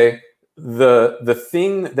 Okay, the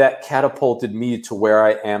thing that catapulted me to where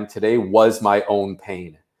I am today was my own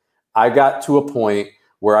pain. I got to a point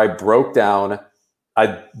where I broke down.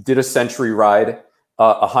 I did a century ride,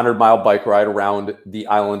 a 100-mile bike ride around the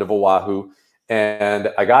island of Oahu.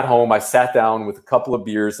 And I got home, I sat down with a couple of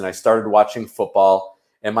beers and I started watching football,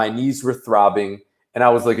 and my knees were throbbing. And I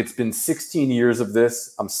was like, it's been 16 years of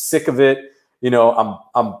this. I'm sick of it.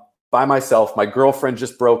 I'm by myself. My girlfriend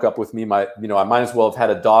just broke up with me. I might as well have had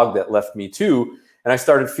a dog that left me too. And I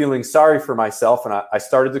started feeling sorry for myself, and I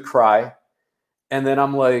started to cry. And then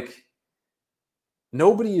I'm like,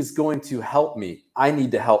 nobody is going to help me. I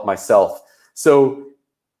need to help myself. So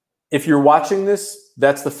if you're watching this,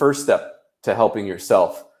 that's the first step to helping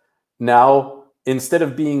yourself. Now, instead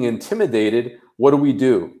of being intimidated, what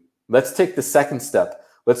do? Let's take the second step.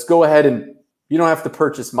 Let's go ahead, and you don't have to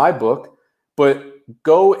purchase my book, but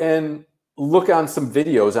go and look on some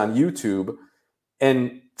videos on YouTube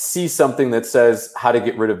and see something that says how to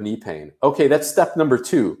get rid of knee pain. Okay, that's step number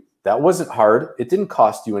 2. That wasn't hard. It didn't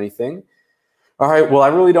cost you anything. All right, well, I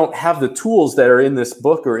really don't have the tools that are in this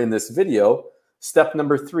book or in this video. Step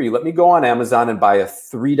number 3, let me go on Amazon and buy a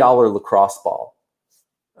 $3 lacrosse ball.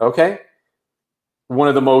 Okay? One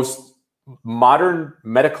of the most modern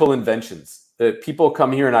medical inventions. People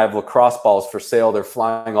come here and I have lacrosse balls for sale. They're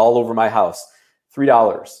flying all over my house.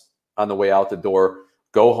 $3 on the way out the door.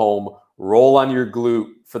 Go home, roll on your glute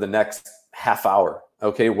for the next half hour,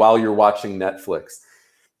 okay, while you're watching Netflix.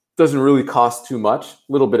 Doesn't really cost too much, a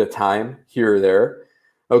little bit of time here or there.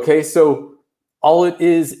 Okay, so all it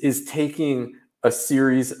is taking a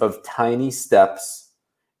series of tiny steps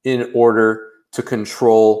in order to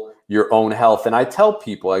control your own health. And I tell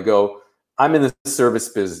people, I go, I'm in the service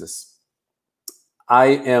business. I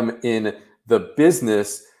am in the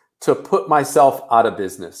business to put myself out of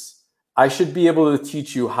business. I should be able to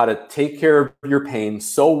teach you how to take care of your pain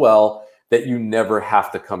so well that you never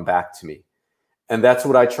have to come back to me. And that's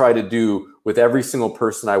what I try to do with every single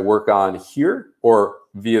person I work on here or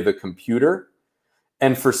via the computer.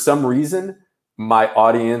 And for some reason, my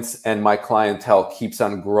audience and my clientele keeps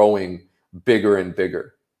on growing bigger and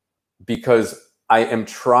bigger because I am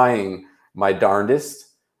trying my darndest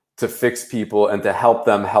to fix people and to help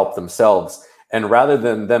them help themselves. And rather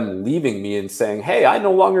than them leaving me and saying, hey, I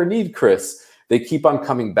no longer need Chris, they keep on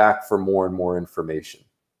coming back for more and more information.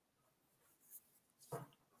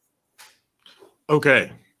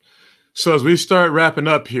 Okay. So as we start wrapping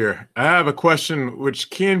up here, I have a question which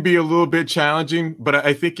can be a little bit challenging, but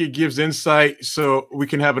I think it gives insight so we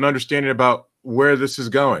can have an understanding about where this is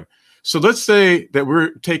going. So let's say that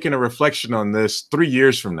we're taking a reflection on this 3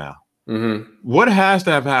 years from now. Mm-hmm. What has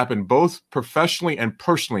to have happened both professionally and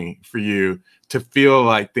personally for you to feel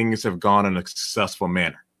like things have gone in a successful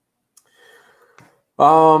manner?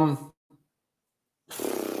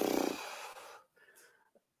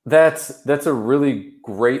 That's a really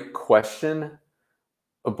great question,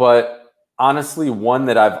 but honestly, one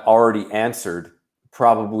that I've already answered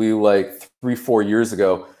probably like 3-4 years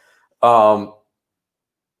ago,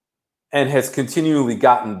 and has continually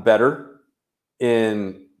gotten better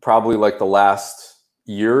in probably like the last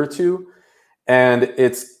year or two. And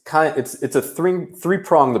it's a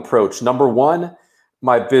three-pronged approach. Number one,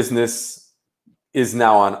 my business is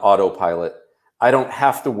now on autopilot. I don't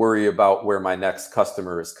have to worry about where my next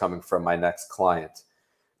customer is coming from, my next client.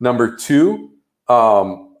 Number two,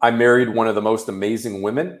 I married one of the most amazing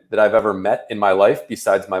women that I've ever met in my life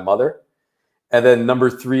besides my mother. And then number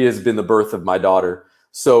three has been the birth of my daughter.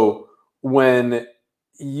 So when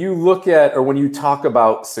you look at, or when you talk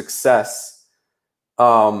about success,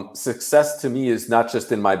 success to me is not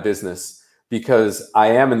just in my business, because I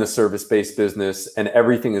am in the service-based business and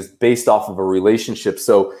everything is based off of a relationship.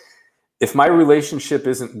 So if my relationship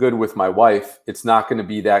isn't good with my wife, it's not going to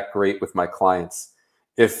be that great with my clients.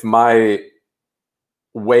 If my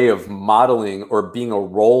way of modeling or being a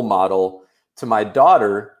role model to my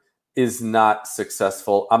daughter is not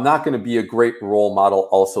successful, I'm not going to be a great role model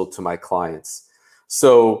also to my clients.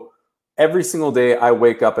 So every single day I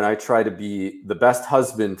wake up and I try to be the best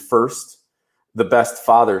husband first, the best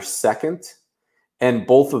father second, and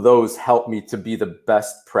both of those help me to be the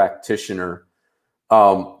best practitioner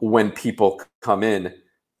when people come in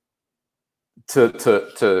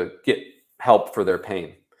to get help for their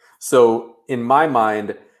pain. So in my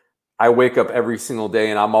mind, I wake up every single day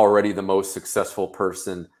and I'm already the most successful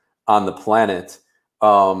person on the planet.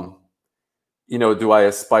 You know, do I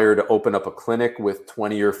aspire to open up a clinic with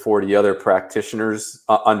 20 or 40 other practitioners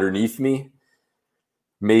underneath me?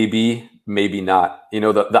 Maybe, maybe not. You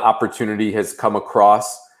know, the opportunity has come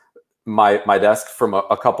across my desk from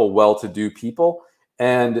a couple well-to-do people.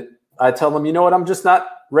 And I tell them, you know what, I'm just not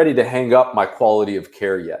ready to hang up my quality of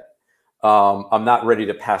care yet. I'm not ready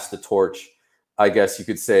to pass the torch, I guess you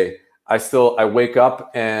could say. I wake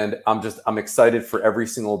up and I'm excited for every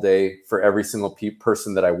single day, for every single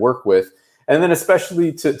person that I work with. And then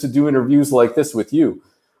especially to do interviews like this with you.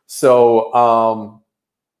 So,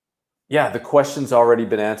 yeah, the question's already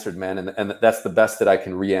been answered, man. And that's the best that I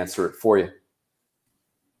can re-answer it for you.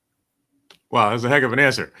 Wow, that's a heck of an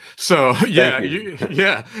answer. So yeah,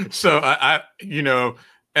 yeah. So I you know,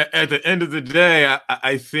 at the end of the day,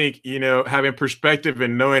 I think, you know, having perspective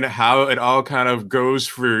and knowing how it all kind of goes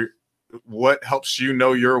for what helps you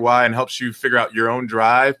know your why and helps you figure out your own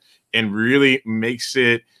drive and really makes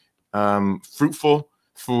it fruitful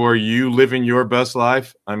for you living your best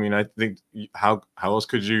life. I mean, I think how else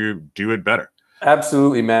could you do it better?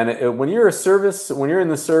 Absolutely, man. When you're in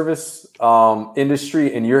the service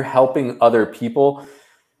industry and you're helping other people,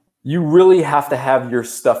 you really have to have your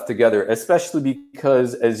stuff together, especially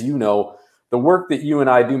because, as you know, the work that you and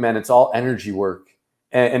I do, man, it's all energy work.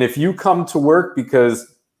 And if you come to work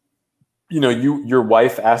because, you know, your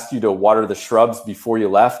wife asked you to water the shrubs before you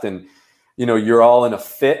left, and, you know, you're all in a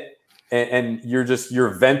fit and you're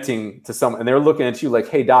venting to someone and they're looking at you like,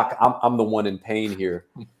 hey, doc, I'm the one in pain here.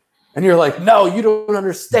 And you're like, no, you don't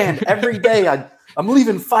understand. Every day I'm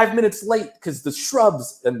leaving 5 minutes late because the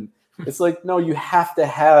shrubs. And it's like, no, you have to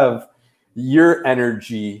have your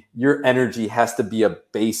energy. Your energy has to be a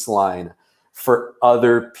baseline for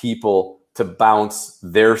other people to bounce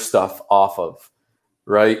their stuff off of,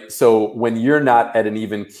 right? So when you're not at an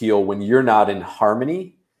even keel, when you're not in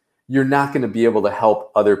harmony, you're not going to be able to help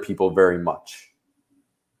other people very much,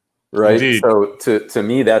 right? Indeed. So to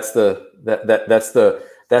me, that's the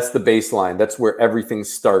baseline. That's where everything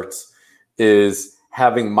starts, is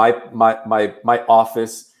having my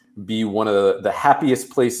office be one of the happiest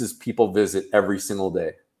places people visit every single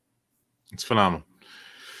day. It's phenomenal.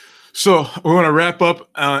 So we're going to wrap up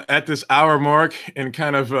at this hour mark and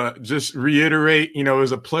kind of just reiterate, you know, it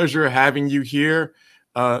was a pleasure having you here.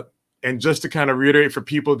 And just to kind of reiterate for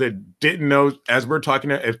people that didn't know, as we're talking,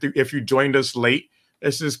 if you joined us late,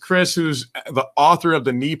 this is Chris, who's the author of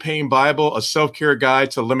the Knee Pain Bible, a self-care guide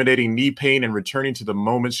to eliminating knee pain and returning to the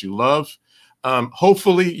moments you love.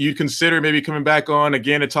 Hopefully you consider maybe coming back on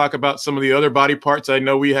again to talk about some of the other body parts. I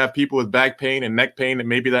know we have people with back pain and neck pain, and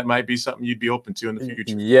maybe that might be something you'd be open to in the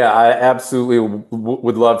future. Yeah, I absolutely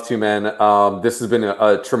would love to, man. This has been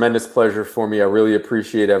a tremendous pleasure for me. I really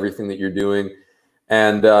appreciate everything that you're doing.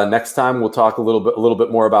 And next time we'll talk a little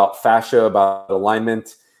bit more about fascia, about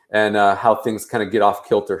alignment, and how things kind of get off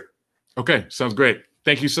kilter. Okay, sounds great.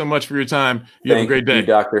 Thank you so much for your time. You have a great day. Thank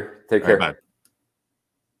you, doctor. Take care. Bye.